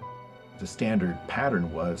 The standard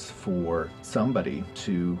pattern was for somebody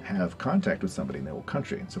to have contact with somebody in the old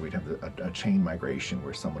country. And so we'd have a chain migration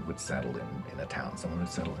where someone would settle in a town, someone would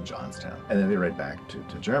settle in Johnstown. And then they'd ride back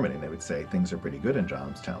to Germany and they would say things are pretty good in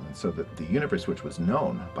Johnstown. And so the universe which was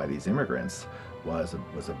known by these immigrants was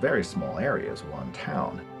a very small area, as one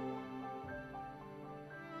town.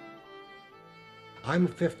 I'm a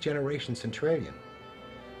 5th generation Centralian.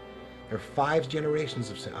 There are 5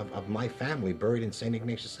 generations of my family buried in St.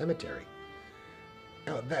 Ignatius Cemetery.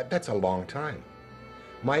 Now, that's a long time.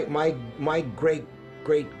 My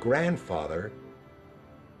great-great-grandfather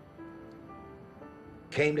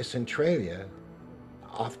came to Centralia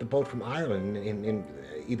off the boat from Ireland in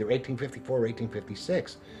either 1854 or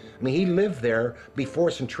 1856. I mean, he lived there before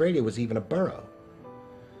Centralia was even a borough.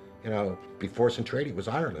 You know, before Centralia was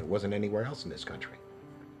Ireland. It wasn't anywhere else in this country.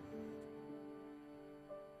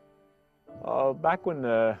 Back when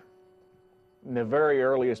in the very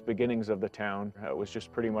earliest beginnings of the town, it was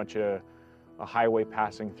just pretty much a highway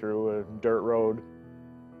passing through, a dirt road.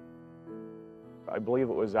 I believe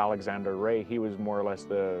it was Alexander Ray. He was more or less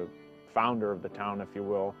the founder of the town, if you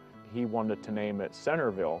will. He wanted to name it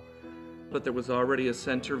Centerville. But there was already a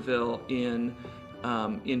Centerville in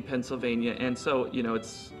Pennsylvania, and so, you know,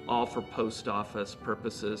 it's all for post office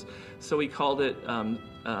purposes. So he called it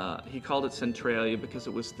Centralia because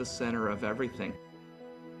it was the center of everything.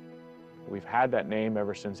 We've had that name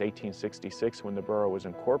ever since 1866 when the borough was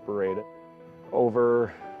incorporated.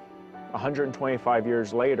 Over 125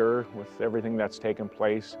 years later, with everything that's taken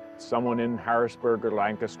place, someone in Harrisburg or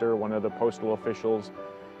Lancaster, one of the postal officials,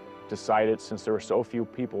 decided since there were so few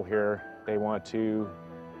people here, they want to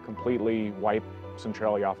completely wipe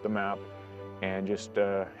Centralia off the map and just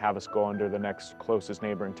have us go under the next closest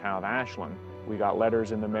neighboring town, Ashland. We got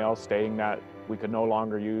letters in the mail stating that we could no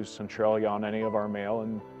longer use Centralia on any of our mail,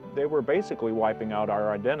 and they were basically wiping out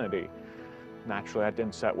our identity. Naturally, that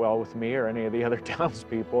didn't set well with me or any of the other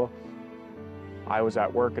townspeople. I was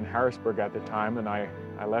at work in Harrisburg at the time, and I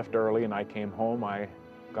left early and I came home. I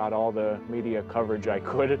got all the media coverage I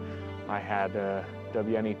could. I had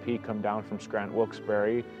WNEP come down from Scranton,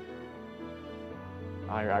 Wilkes-Barre.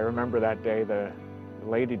 I remember that day, the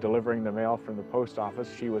lady delivering the mail from the post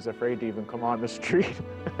office, she was afraid to even come on the street.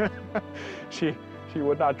 She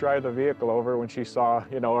would not drive the vehicle over when she saw,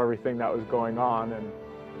 you know, everything that was going on. And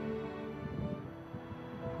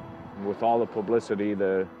with all the publicity,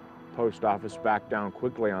 the post office backed down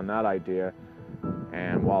quickly on that idea.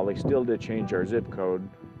 And while they still did change our zip code,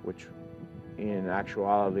 which in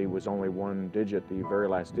actuality was only 1 digit, the very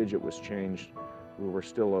last digit was changed, we were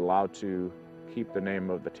still allowed to keep the name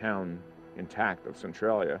of the town intact of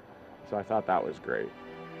Centralia. So I thought that was great.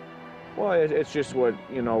 Well, it's just what,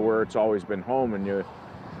 you know, where it's always been home, and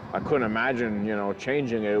I couldn't imagine, you know,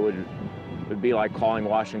 changing it. It'd be like calling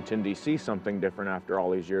Washington, D.C. something different after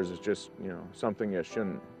all these years. It's just, you know, something you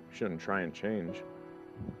shouldn't try and change.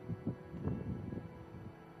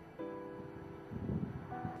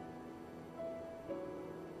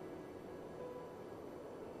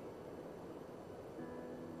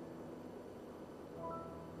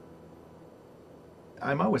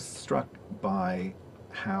 I'm always struck by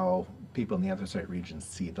how people in the anthracite region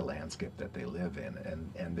see the landscape that they live in,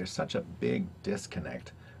 and there's such a big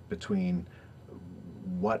disconnect between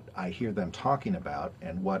what I hear them talking about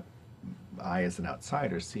and what I, as an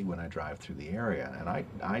outsider, see when I drive through the area. And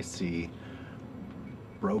I see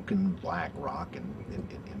broken black rock in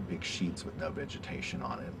big sheets with no vegetation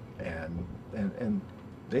on it, and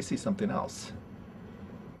they see something else.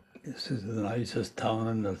 This is the nicest town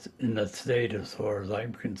in the state as far as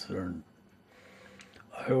I'm concerned.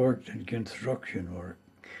 I worked in construction work,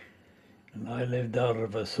 and I lived out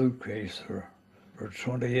of a suitcase for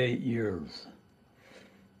 28 years.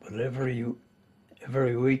 But every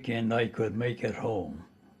weekend I could make it home.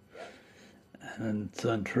 And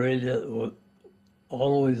Centralia would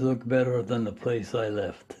always look better than the place I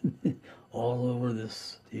left. All over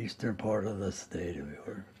this eastern part of the state we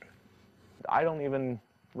worked. I don't even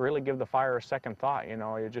really give the fire a second thought, you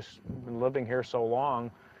know. You're just been living here so long,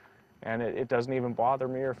 and it doesn't even bother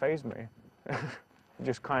me or faze me. You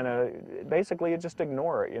just kind of, basically you just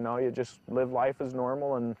ignore it, you know. You just live life as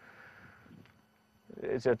normal, and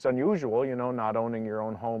it's unusual, you know, not owning your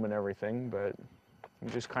own home and everything, but you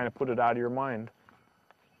just kind of put it out of your mind.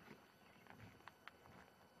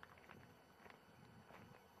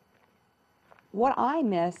 What I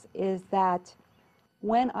miss is that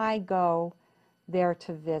when I go there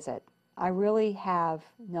to visit, I really have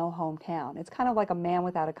no hometown. It's kind of like a man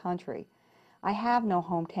without a country. I have no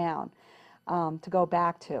hometown to go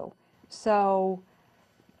back to. So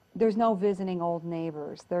There's no visiting old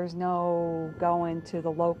neighbors. There's no going to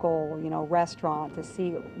the local, restaurant to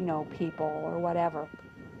see, people or whatever.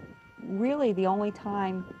 Really, the only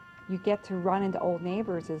time you get to run into old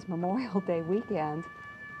neighbors is Memorial Day weekend.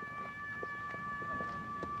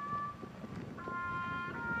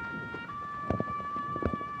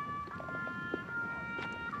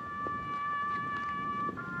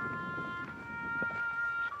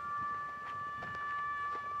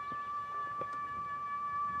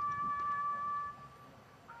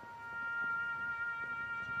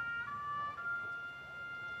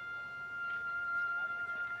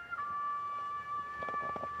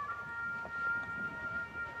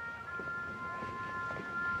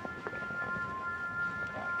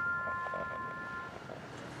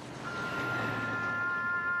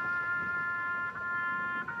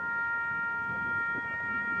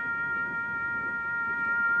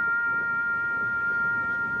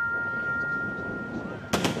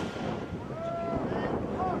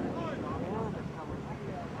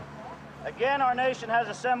 Again, our nation has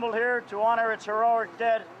assembled here to honor its heroic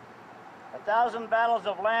dead. 1,000 battles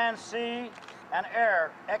of land, sea, and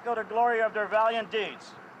air echo the glory of their valiant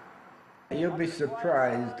deeds. You'll be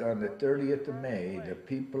surprised on the 30th of May, the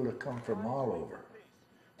people that come from all over.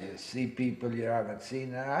 You see people you haven't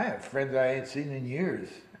seen. I have friends I ain't seen in years.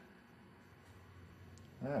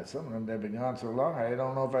 Some of them, they've been gone so long, I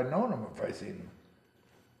don't know if I'd known them if I seen them.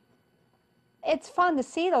 It's fun to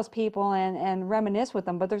see those people and reminisce with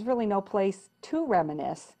them, but there's really no place to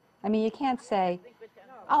reminisce. I mean, you can't say,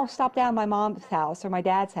 oh, stop down at my mom's house or my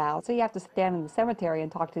dad's house. So you have to stand in the cemetery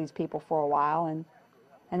and talk to these people for a while, and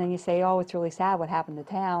then you say, oh, it's really sad what happened to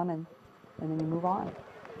town, and then you move on.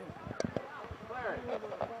 Claire.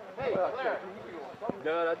 Hey, Claire.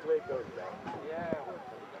 No, that's the way it goes. Yeah.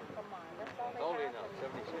 Only now,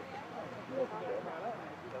 76.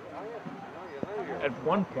 At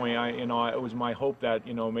one point, it was my hope that,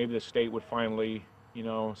 maybe the state would finally,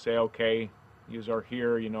 say, okay, you are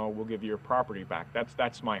here, we'll give you your property back.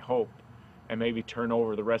 That's my hope, and maybe turn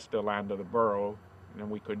over the rest of the land of the borough, and then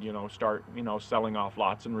we could, start, selling off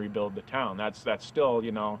lots and rebuild the town. That's still,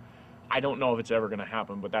 I don't know if it's ever going to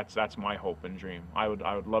happen, but that's my hope and dream. I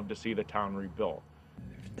would love to see the town rebuilt.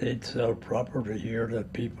 If they'd sell property here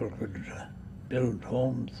that people could build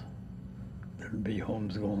homes, there'd be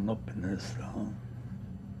homes going up in this town.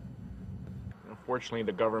 Unfortunately,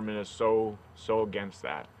 the government is so against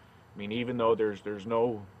that. I mean, even though there's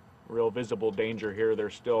no real visible danger here,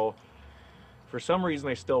 there's still, for some reason,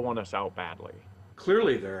 they still want us out badly.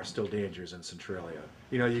 Clearly, there are still dangers in Centralia.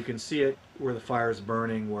 You can see it where the fire is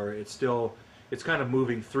burning, where it's kind of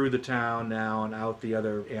moving through the town now and out the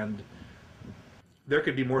other end. There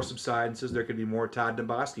could be more subsidences. There could be more Todd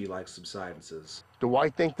Domboski-like subsidences. Do I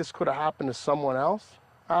think this could have happened to someone else?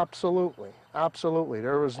 Absolutely, absolutely.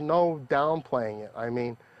 There was no downplaying it. I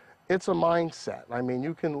mean, it's a mindset. I mean,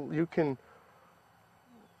 you can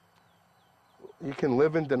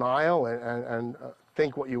live in denial and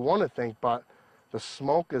think what you want to think, but the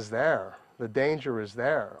smoke is there. The danger is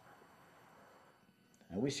there.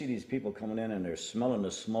 And we see these people coming in and they're smelling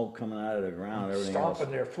the smoke coming out of the ground. Everything Stomping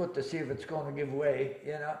else. their foot to see if it's going to give way,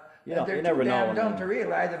 You And they're you never too damn know. dumb to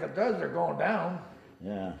realize if it does, they're going down.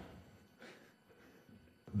 Yeah.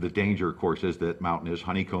 The danger, of course, is that mountain is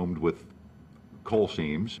honeycombed with coal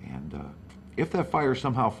seams, and if that fire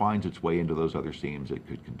somehow finds its way into those other seams, it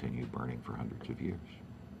could continue burning for hundreds of years.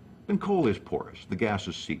 And coal is porous. The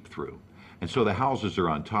gases seep through. And so the houses are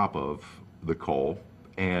on top of the coal,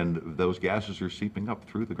 and those gases are seeping up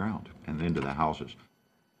through the ground and into the houses.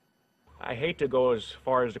 I hate to go as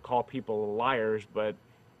far as to call people liars, but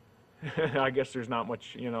I guess there's not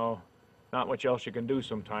much, not much else you can do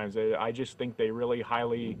sometimes. I just think they really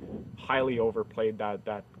highly overplayed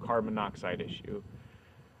that carbon monoxide issue.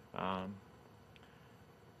 I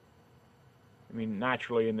mean,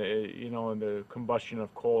 naturally, in the combustion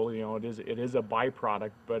of coal, it is a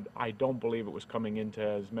byproduct, but I don't believe it was coming into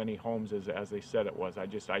as many homes as they said it was. I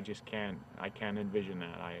just can't envision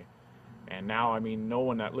that. And now, I mean, no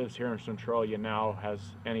one that lives here in Centralia now has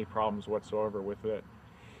any problems whatsoever with it.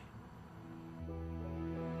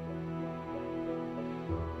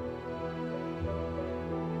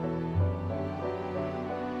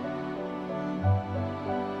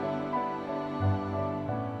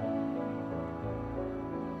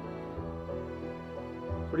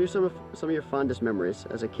 What are some of your fondest memories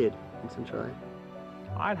as a kid in Centralia?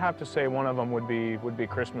 I'd have to say one of them would be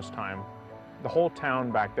Christmas time. The whole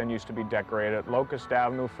town back then used to be decorated. Locust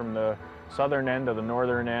Avenue from the southern end to the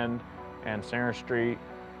northern end, and Center Street.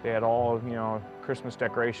 They had all Christmas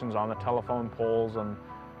decorations on the telephone poles, and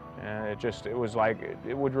And it was like,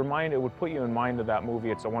 it would put you in mind of that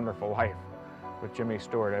movie, It's a Wonderful Life, with Jimmy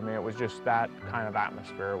Stewart. I mean, it was just that kind of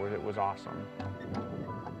atmosphere. It was awesome.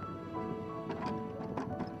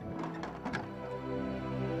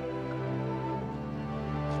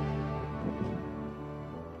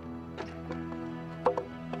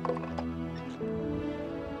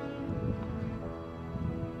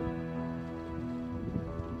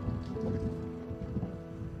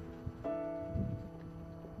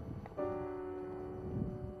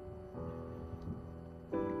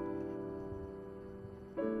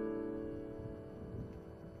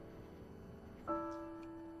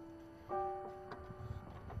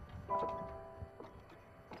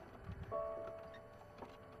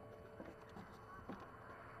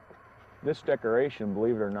 This decoration,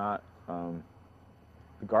 believe it or not,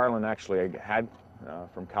 the garland actually I had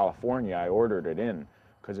from California. I ordered it in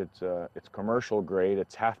because it's commercial grade.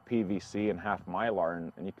 It's half PVC and half Mylar,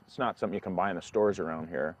 and it's not something you can buy in the stores around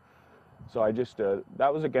here. So I just,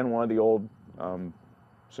 that was again one of the old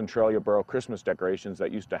Centralia Borough Christmas decorations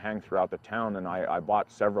that used to hang throughout the town, and I bought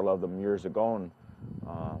several of them years ago and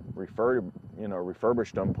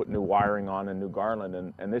refurbished them, put new wiring on and new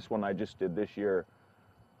garland, and this one I just did this year.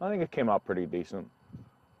 I think it came out pretty decent.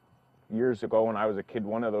 Years ago when I was a kid,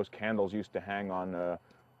 one of those candles used to hang on the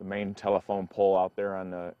main telephone pole out there in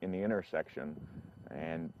the intersection.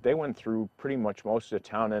 And they went through pretty much most of the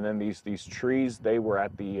town, and then these trees, they were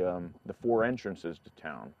at the 4 entrances to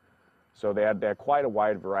town. So they had quite a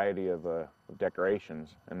wide variety of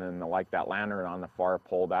decorations. And then like that lantern on the far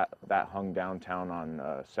pole, that hung downtown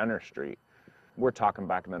on Center Street. We're talking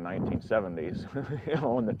back in the 1970s,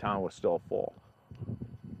 when the town was still full.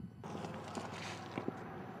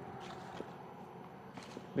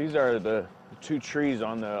 These are the 2 trees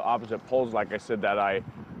on the opposite poles, like I said, that I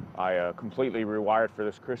completely rewired for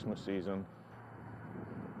this Christmas season.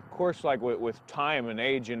 Of course, like with time and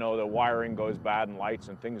age, the wiring goes bad and lights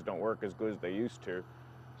and things don't work as good as they used to.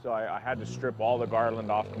 So I had to strip all the garland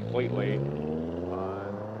off completely,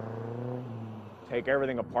 take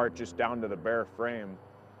everything apart just down to the bare frame.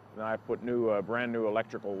 Then I put brand new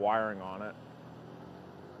electrical wiring on it.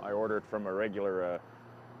 I ordered from a regular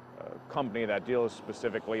company that deals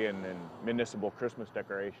specifically in municipal Christmas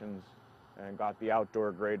decorations, and got the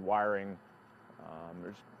outdoor grade wiring.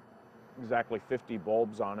 There's exactly 50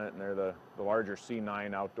 bulbs on it, and they're the larger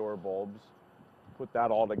C9 outdoor bulbs. Put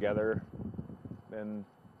that all together, then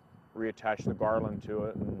reattach the garland to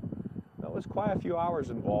it, and that was quite a few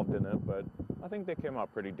hours involved in it, but I think they came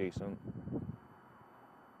out pretty decent.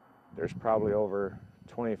 There's probably over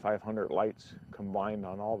 2,500 lights combined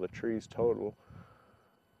on all the trees total.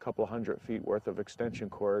 Couple of 100 feet worth of extension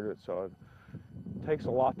cord, so it takes a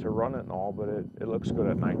lot to run it and all, but it looks good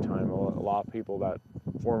at nighttime. A lot of people that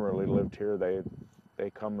formerly lived here, they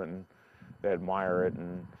come and they admire it,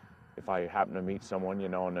 and if I happen to meet someone,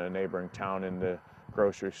 in a neighboring town in the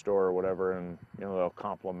grocery store or whatever, and they'll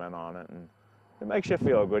compliment on it, and it makes you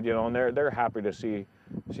feel good, and they're happy to see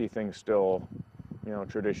things still,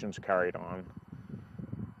 traditions carried on.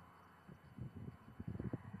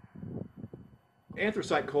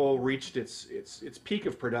 Anthracite coal reached its peak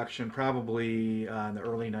of production probably in the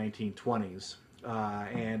early 1920s,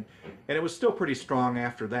 and it was still pretty strong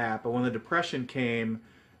after that. But when the Depression came,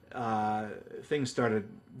 things started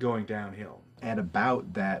going downhill. At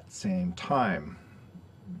about that same time,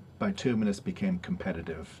 bituminous became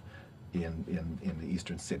competitive in the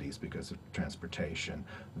eastern cities because of transportation.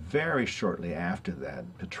 Very shortly after that,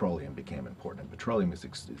 petroleum became important. And petroleum is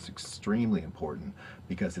extremely important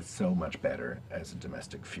because it's so much better as a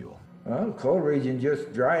domestic fuel. Well, the coal region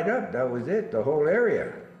just dried up. That was it, the whole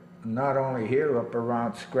area. Not only here, up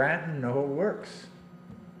around Scranton, the whole works.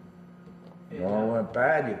 It all went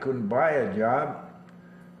bad. You couldn't buy a job,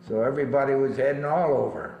 so everybody was heading all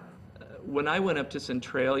over. When I went up to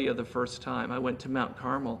Centralia the first time, I went to Mount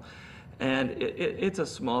Carmel, and it's a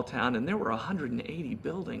small town, and there were 180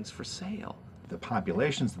 buildings for sale. The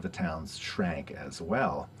populations of the towns shrank as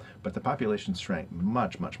well, but the populations shrank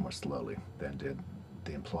much, much more slowly than did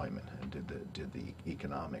the employment and did the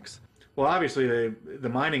economics. Well, obviously, the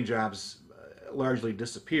mining jobs largely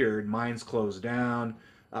disappeared. Mines closed down.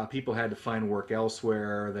 People had to find work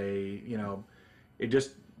elsewhere. It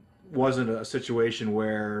just wasn't a situation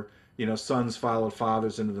where, sons followed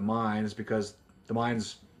fathers into the mines because the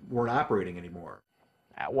mines weren't operating anymore.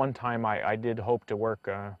 At one time, I did hope to work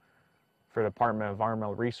for the Department of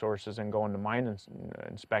Environmental Resources and go into mine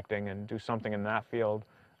inspecting and do something in that field.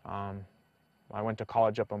 I went to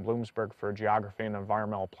college up in Wilkes-Barre for geography and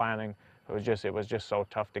environmental planning. It was just so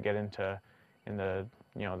tough to get in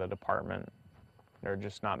the department. There are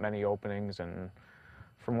just not many openings, and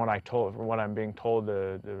from what I'm being told,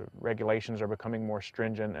 the regulations are becoming more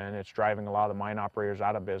stringent, and it's driving a lot of the mine operators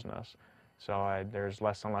out of business. So there's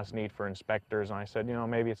less and less need for inspectors, and I said, you know,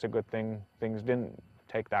 maybe it's a good thing things didn't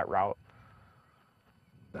take that route.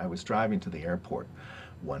 I was driving to the airport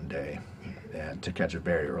one day and to catch a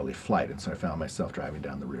very early flight, and so I found myself driving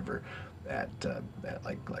down the river at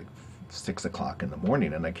like 6 o'clock in the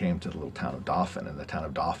morning, and I came to the little town of Dauphin, and the town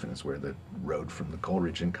of Dauphin is where the road from the coal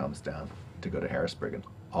region comes down to go to Harrisburg, and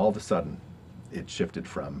all of a sudden it shifted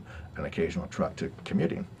from an occasional truck to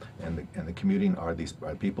commuting, and the commuting are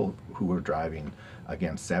people who are driving,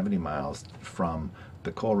 again, 70 miles from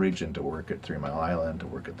the coal region to work at 3 Mile Island, to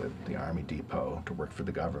work at the Army Depot, to work for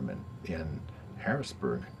the government in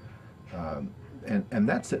Harrisburg, and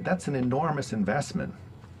that's an enormous investment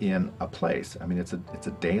in a place. I mean, it's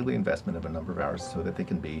a daily investment of a number of hours so that they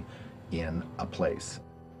can be in a place.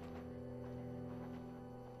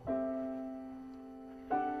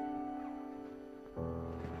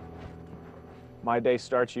 My day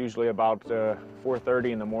starts usually about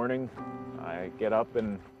 4:30 in the morning. I get up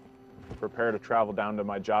and prepare to travel down to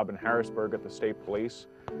my job in Harrisburg at the state police.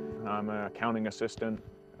 I'm an accounting assistant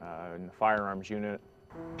in the firearms unit.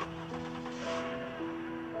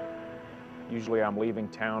 Usually I'm leaving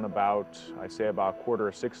town about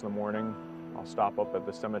 5:45 in the morning. I'll stop up at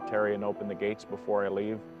the cemetery and open the gates before I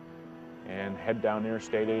leave and head down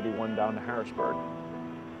Interstate 81 down to Harrisburg.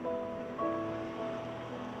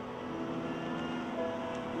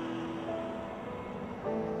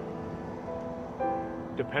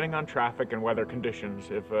 Depending on traffic and weather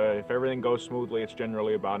conditions, if everything goes smoothly, it's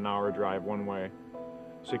generally about an hour drive one way,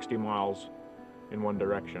 60 miles in one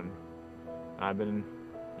direction. I've been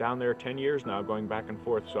down there 10 years now, going back and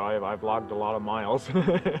forth, so I've logged a lot of miles.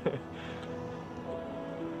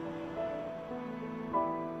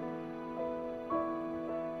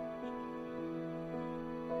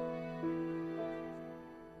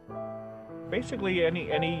 Basically,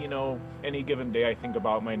 any given day, I think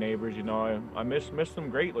about my neighbors. You know, I miss them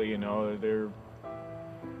greatly. You know, they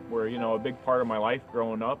were a big part of my life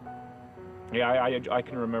growing up. Yeah, I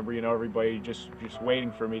can remember, everybody just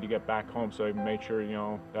waiting for me to get back home, so I made sure,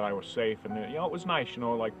 that I was safe, and it was nice,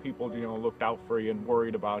 like people, looked out for you and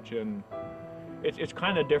worried about you, and it's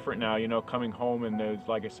kind of different now, coming home and there's,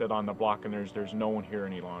 like I said, on the block, and there's no one here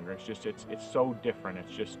any longer. It's just it's so different.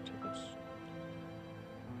 It's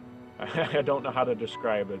I don't know how to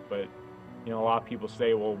describe it, but a lot of people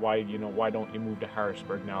say, well, why don't you move to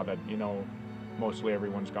Harrisburg now that mostly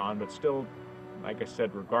everyone's gone? But still, like I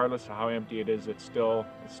said, regardless of how empty it is, it's still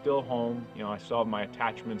home. I still have my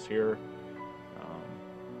attachments here,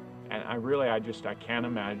 and I can't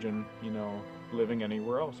imagine living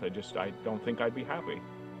anywhere else. I don't think I'd be happy.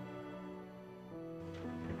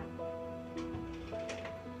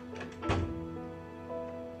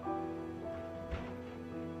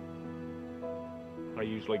 I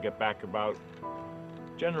usually get back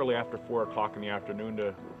generally after 4 o'clock in the afternoon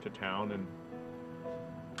to town and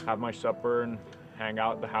have my supper and hang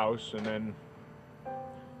out at the house, and then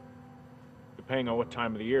depending on what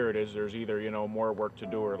time of the year it is, there's either more work to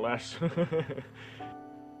do or less.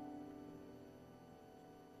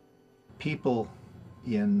 People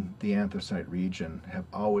in the anthracite region have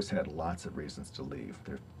always had lots of reasons to leave.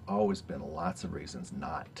 There's always been lots of reasons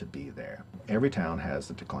not to be there. Every town has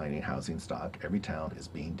a declining housing stock. Every town is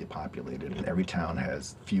being depopulated, and every town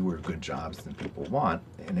has fewer good jobs than people want.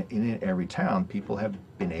 And in every town, people have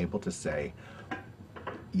been able to say,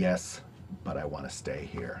 yes, but I want to stay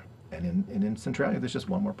here. And in Centralia, there's just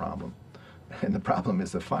one more problem. And the problem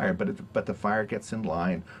is the fire, but the fire gets in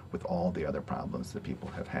line with all the other problems that people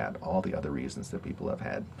have had, all the other reasons that people have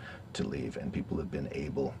had to leave, and people have been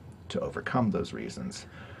able to overcome those reasons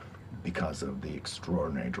because of the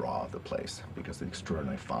extraordinary draw of the place, because of the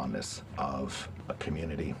extraordinary fondness of a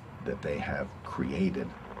community that they have created.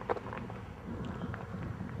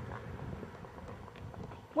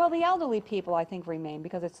 Well, the elderly people, I think, remain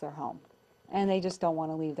because it's their home. And they just don't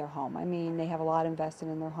want to leave their home. I mean, they have a lot invested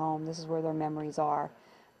in their home. This is where their memories are.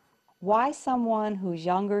 Why someone who's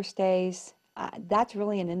younger stays, that's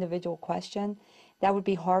really an individual question. That would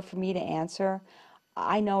be hard for me to answer.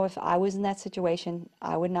 I know if I was in that situation,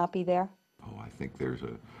 I would not be there. Oh, I think there's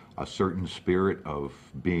a certain spirit of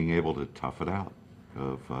being able to tough it out,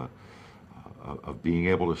 of being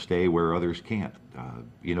able to stay where others can't.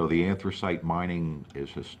 The anthracite mining is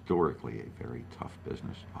historically a very tough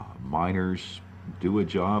business. Miners do a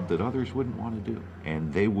job that others wouldn't want to do,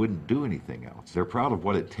 and they wouldn't do anything else. They're proud of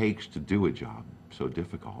what it takes to do a job so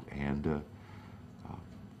difficult, and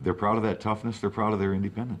they're proud of that toughness. They're proud of their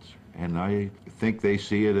independence. And I think they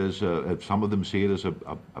see it as, some of them see it as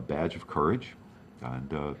a badge of courage.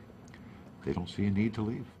 and they don't see a need to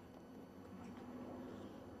leave.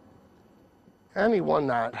 Anyone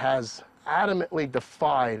that has adamantly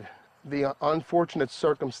defied the unfortunate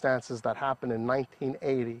circumstances that happened in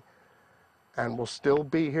 1980 and will still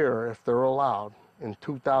be here if they're allowed in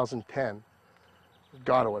 2010, you've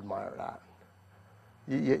got to admire that.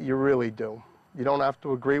 You really do. You don't have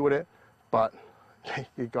to agree with it, but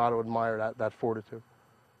you got to admire that fortitude.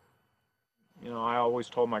 You know, I always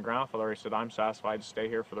told my grandfather, he said, I'm satisfied to stay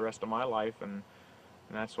here for the rest of my life, and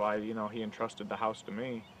that's why, you know, he entrusted the house to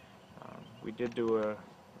me. We did do a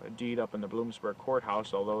deed up in the Wilkes-Barre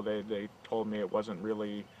courthouse, although they told me it wasn't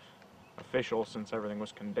really official since everything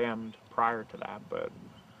was condemned prior to that, but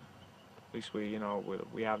at least we, you know,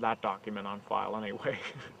 we have that document on file anyway.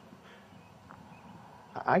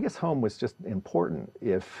 I guess home was just important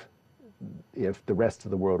if the rest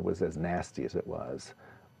of the world was as nasty as it was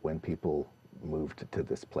when people moved to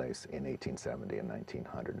this place in 1870 and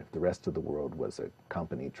 1900. If the rest of the world was a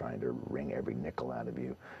company trying to wring every nickel out of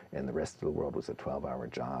you, and the rest of the world was a 12-hour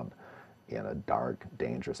job in a dark,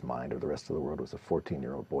 dangerous mine, or the rest of the world was a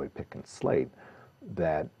 14-year-old boy picking slate,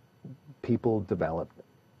 that people developed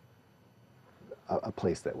a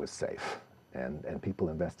place that was safe. And people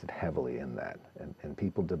invested heavily in that. And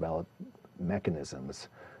people developed mechanisms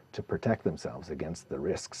to protect themselves against the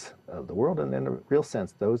risks of the world. And in a real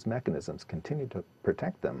sense, those mechanisms continue to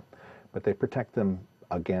protect them, but they protect them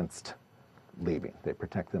against leaving. They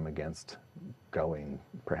protect them against going,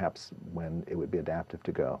 perhaps when it would be adaptive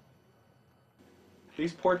to go.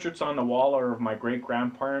 These portraits on the wall are of my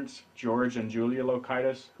great-grandparents, George and Julia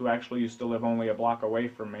Lokitis, who actually used to live only a block away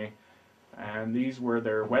from me. And these were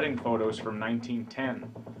their wedding photos from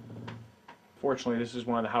 1910. Fortunately, this is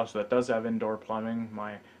one of the houses that does have indoor plumbing.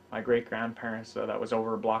 My great-grandparents, that was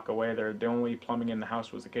over a block away, the only plumbing in the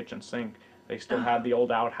house was the kitchen sink. They still had the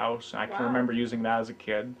old outhouse. I can remember using that as a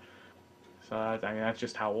kid. So I mean, that's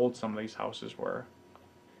just how old some of these houses were.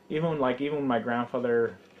 Even when my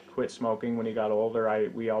grandfather quit smoking when he got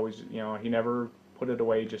older, we always, you know, he never put it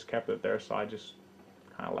away, he just kept it there, so I just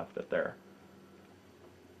kind of left it there.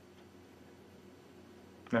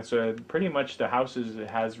 That's pretty much the house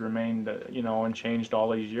has remained, you know, unchanged all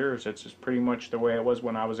these years. It's just pretty much the way it was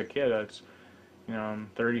when I was a kid. It's, you know, I'm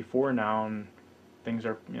 34 now, and things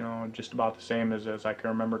are, you know, just about the same as I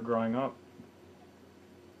can remember growing up.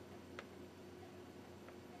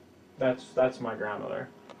 That's my grandmother.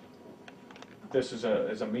 This is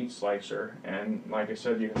a meat slicer, and like I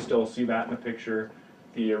said, you can still see that in the picture.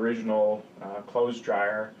 The original clothes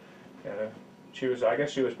dryer. I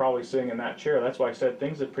guess she was probably sitting in that chair. That's why I said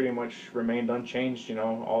things have pretty much remained unchanged, you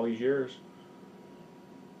know, all these years.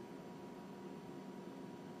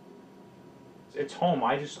 It's home.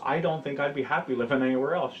 I don't think I'd be happy living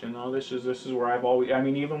anywhere else, you know. This is where I've always, I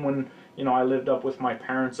mean, even when, you know, I lived up with my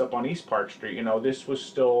parents up on East Park Street, you know, this was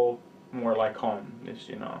still more like home. This,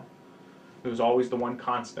 you know, it was always the one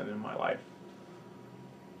constant in my life.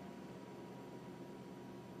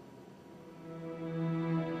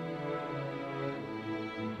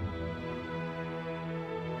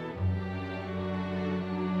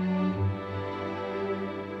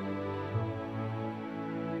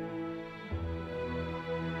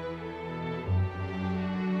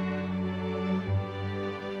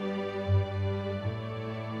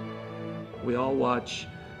 We all watch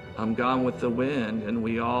Gone with the Wind, and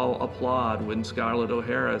we all applaud when Scarlett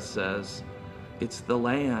O'Hara says, "It's the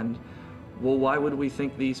land." Well, why would we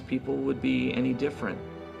think these people would be any different?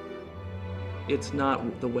 It's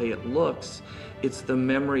not the way it looks, it's the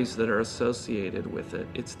memories that are associated with it.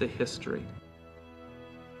 It's the history.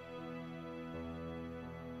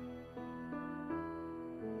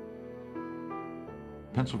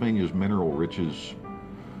 Pennsylvania's mineral riches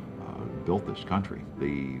built this country.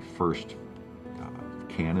 The first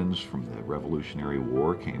cannons from the Revolutionary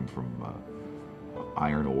War came from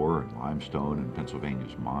iron ore and limestone in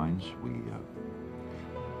Pennsylvania's mines. We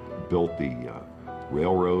built the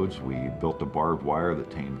railroads. We built the barbed wire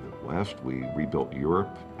that tamed the West. We rebuilt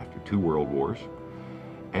Europe after 2 world wars.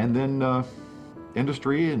 And then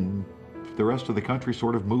industry and the rest of the country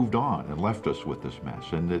sort of moved on and left us with this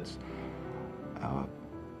mess. And it's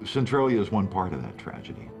Centralia is one part of that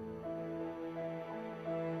tragedy.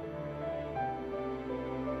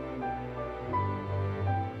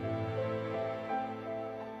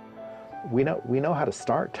 We know how to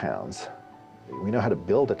start towns. We know how to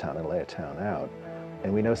build a town and lay a town out.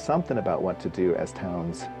 And we know something about what to do as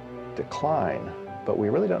towns decline, but we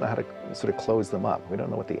really don't know how to sort of close them up. We don't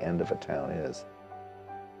know what the end of a town is.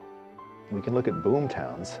 We can look at boom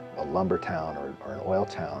towns, a lumber town or an oil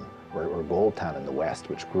town or a gold town in the West,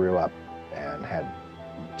 which grew up and had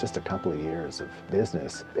just a couple of years of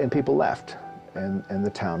business, and people left, and the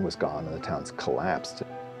town was gone, and the town's collapsed.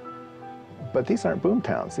 But these aren't boom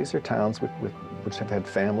towns. These are towns which have had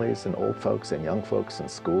families and old folks and young folks and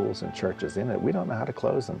schools and churches in it. We don't know how to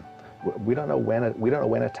close them. We don't know when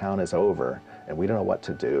a town is over, and we don't know what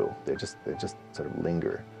to do. They just sort of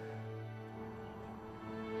linger.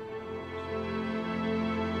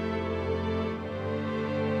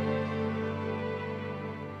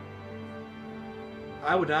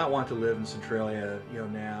 I would not want to live in Centralia,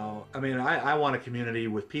 now. I mean, I want a community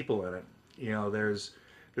with people in it.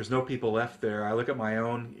 There's no people left there. I look at my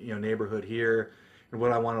own, neighborhood here, and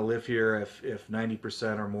would I want to live here if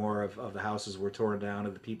 90% or more of the houses were torn down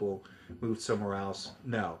and the people moved somewhere else?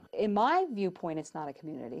 No. In my viewpoint, it's not a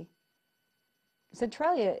community.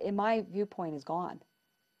 Centralia, in my viewpoint, is gone.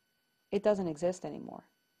 It doesn't exist anymore.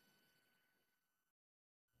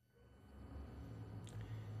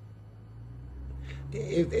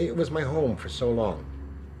 It was my home for so long.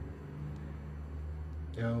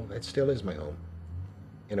 It still is my home,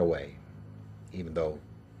 in a way, even though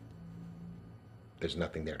there's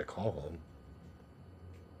nothing there to call home,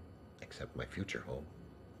 except my future home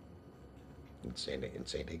in St.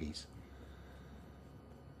 Iggy's.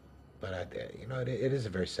 But it is a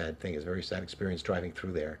very sad thing. It's a very sad experience driving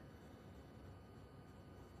through there.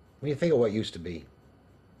 When you think of what used to be,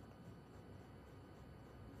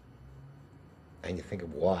 and you think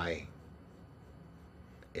of why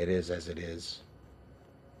it is as it is,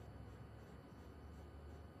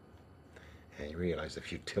 and you realize the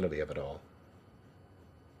futility of it all.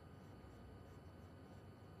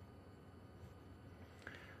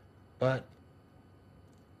 But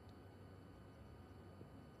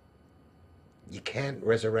you can't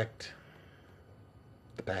resurrect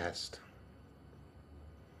the past.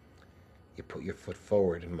 You put your foot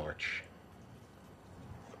forward and march.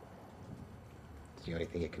 It's the only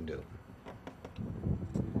thing you can do.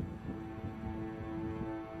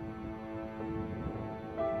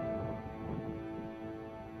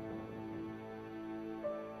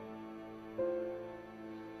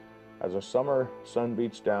 As the summer sun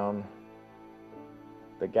beats down,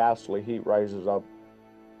 the ghastly heat rises up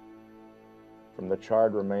from the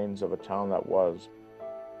charred remains of a town that was,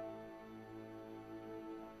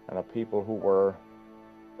 and a people who were.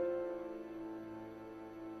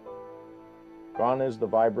 Gone is the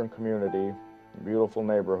vibrant community, beautiful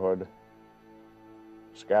neighborhood,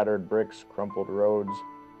 scattered bricks, crumpled roads,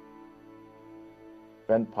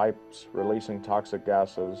 vent pipes releasing toxic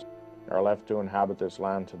gases are left to inhabit this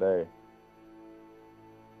land today.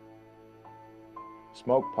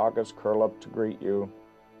 Smoke pockets curl up to greet you,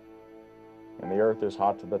 and the earth is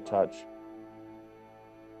hot to the touch,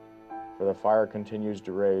 for the fire continues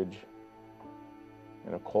to rage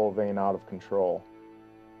in a coal vein out of control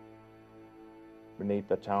beneath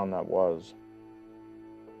the town that was.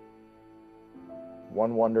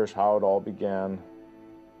 One wonders how it all began,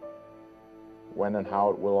 when and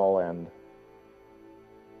how it will all end,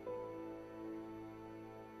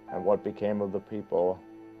 and what became of the people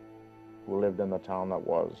who lived in the town that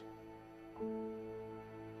was.